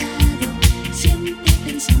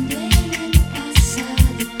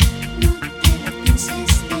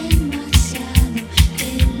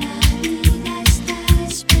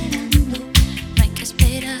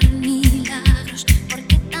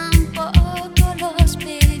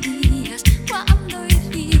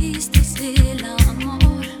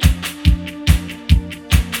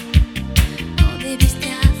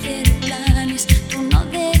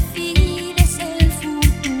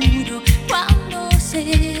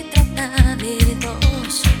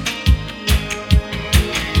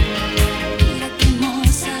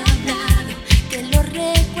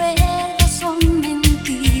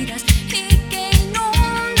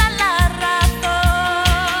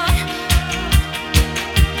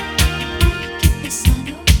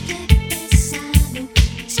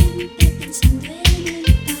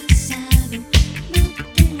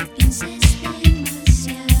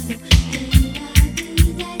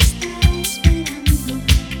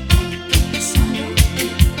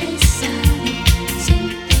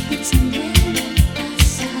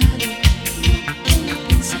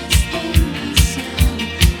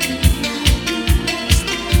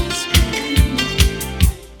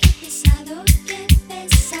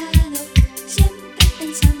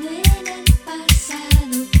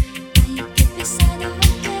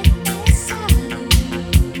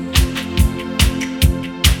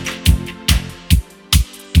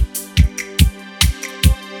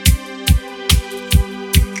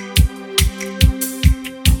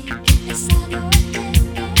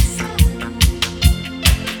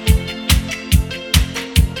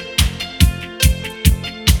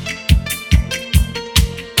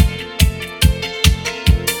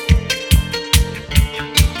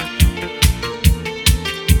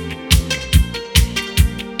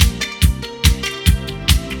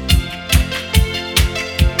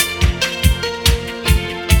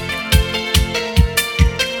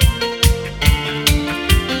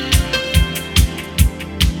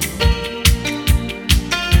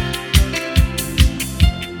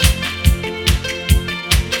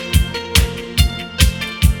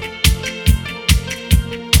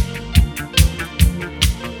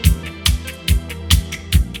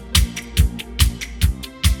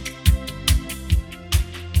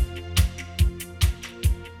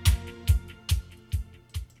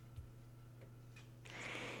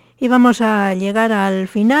 Y vamos a llegar al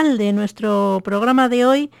final de nuestro programa de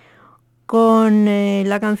hoy con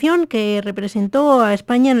la canción que representó a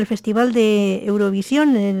España en el Festival de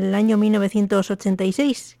Eurovisión en el año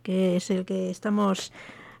 1986, que es el que estamos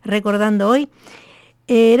recordando hoy.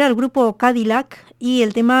 Era el grupo Cadillac y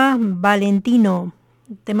el tema Valentino,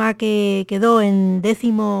 tema que quedó en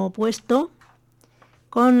 10º puesto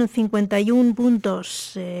con 51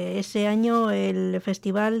 puntos. Ese año el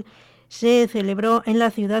festival se celebró en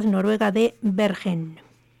la ciudad noruega de Bergen.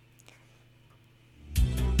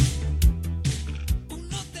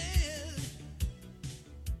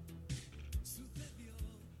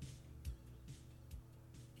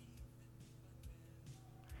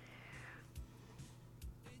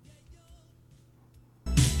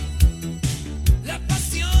 La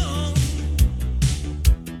pasión,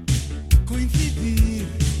 coincidir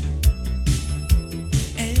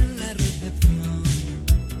en la recepción.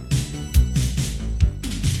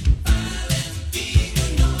 Valentino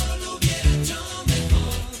no lo hubiera hecho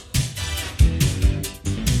mejor.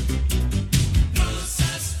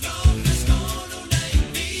 Rosas, flores con una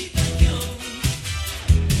invitación.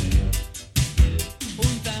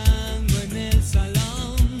 Un tango en el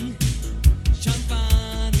salón.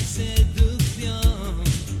 Champán y seducción,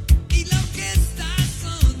 y la orquesta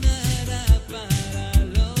sonará para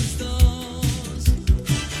los dos.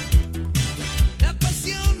 La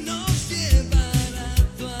pasión nos llevará a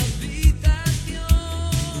tu habitación.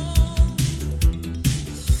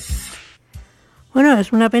 Bueno,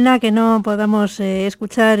 es una pena que no podamos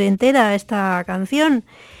escuchar entera esta canción,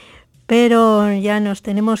 pero ya nos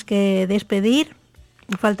tenemos que despedir.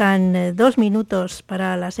 Faltan 2 minutos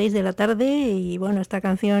para las 6 de la tarde y bueno, esta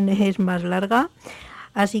canción es más larga,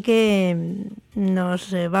 así que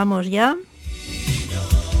nos vamos ya.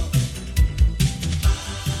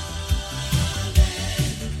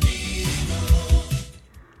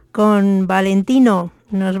 Con Valentino,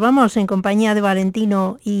 nos vamos en compañía de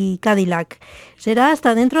Valentino y Cadillac. Será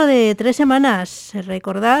hasta dentro de 3 semanas.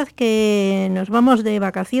 Recordad que nos vamos de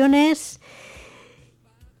vacaciones.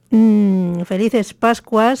 Felices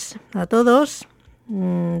Pascuas a todos,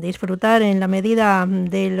 disfrutar en la medida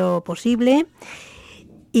de lo posible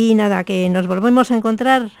y nada, que nos volvemos a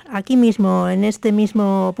encontrar aquí mismo, en este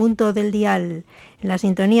mismo punto del dial, en la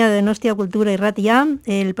sintonía de Donostia Cultura Irratia,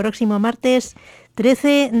 el próximo martes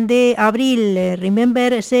 13 de abril.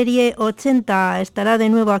 RememberSerie80 estará de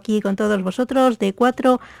nuevo aquí con todos vosotros de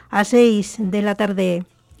 4 a 6 de la tarde.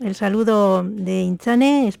 El saludo de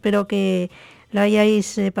Inchane, espero que lo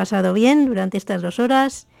hayáis pasado bien durante estas 2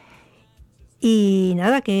 horas y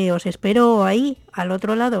nada, que os espero ahí, al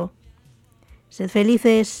otro lado. Sed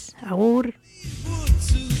felices, agur.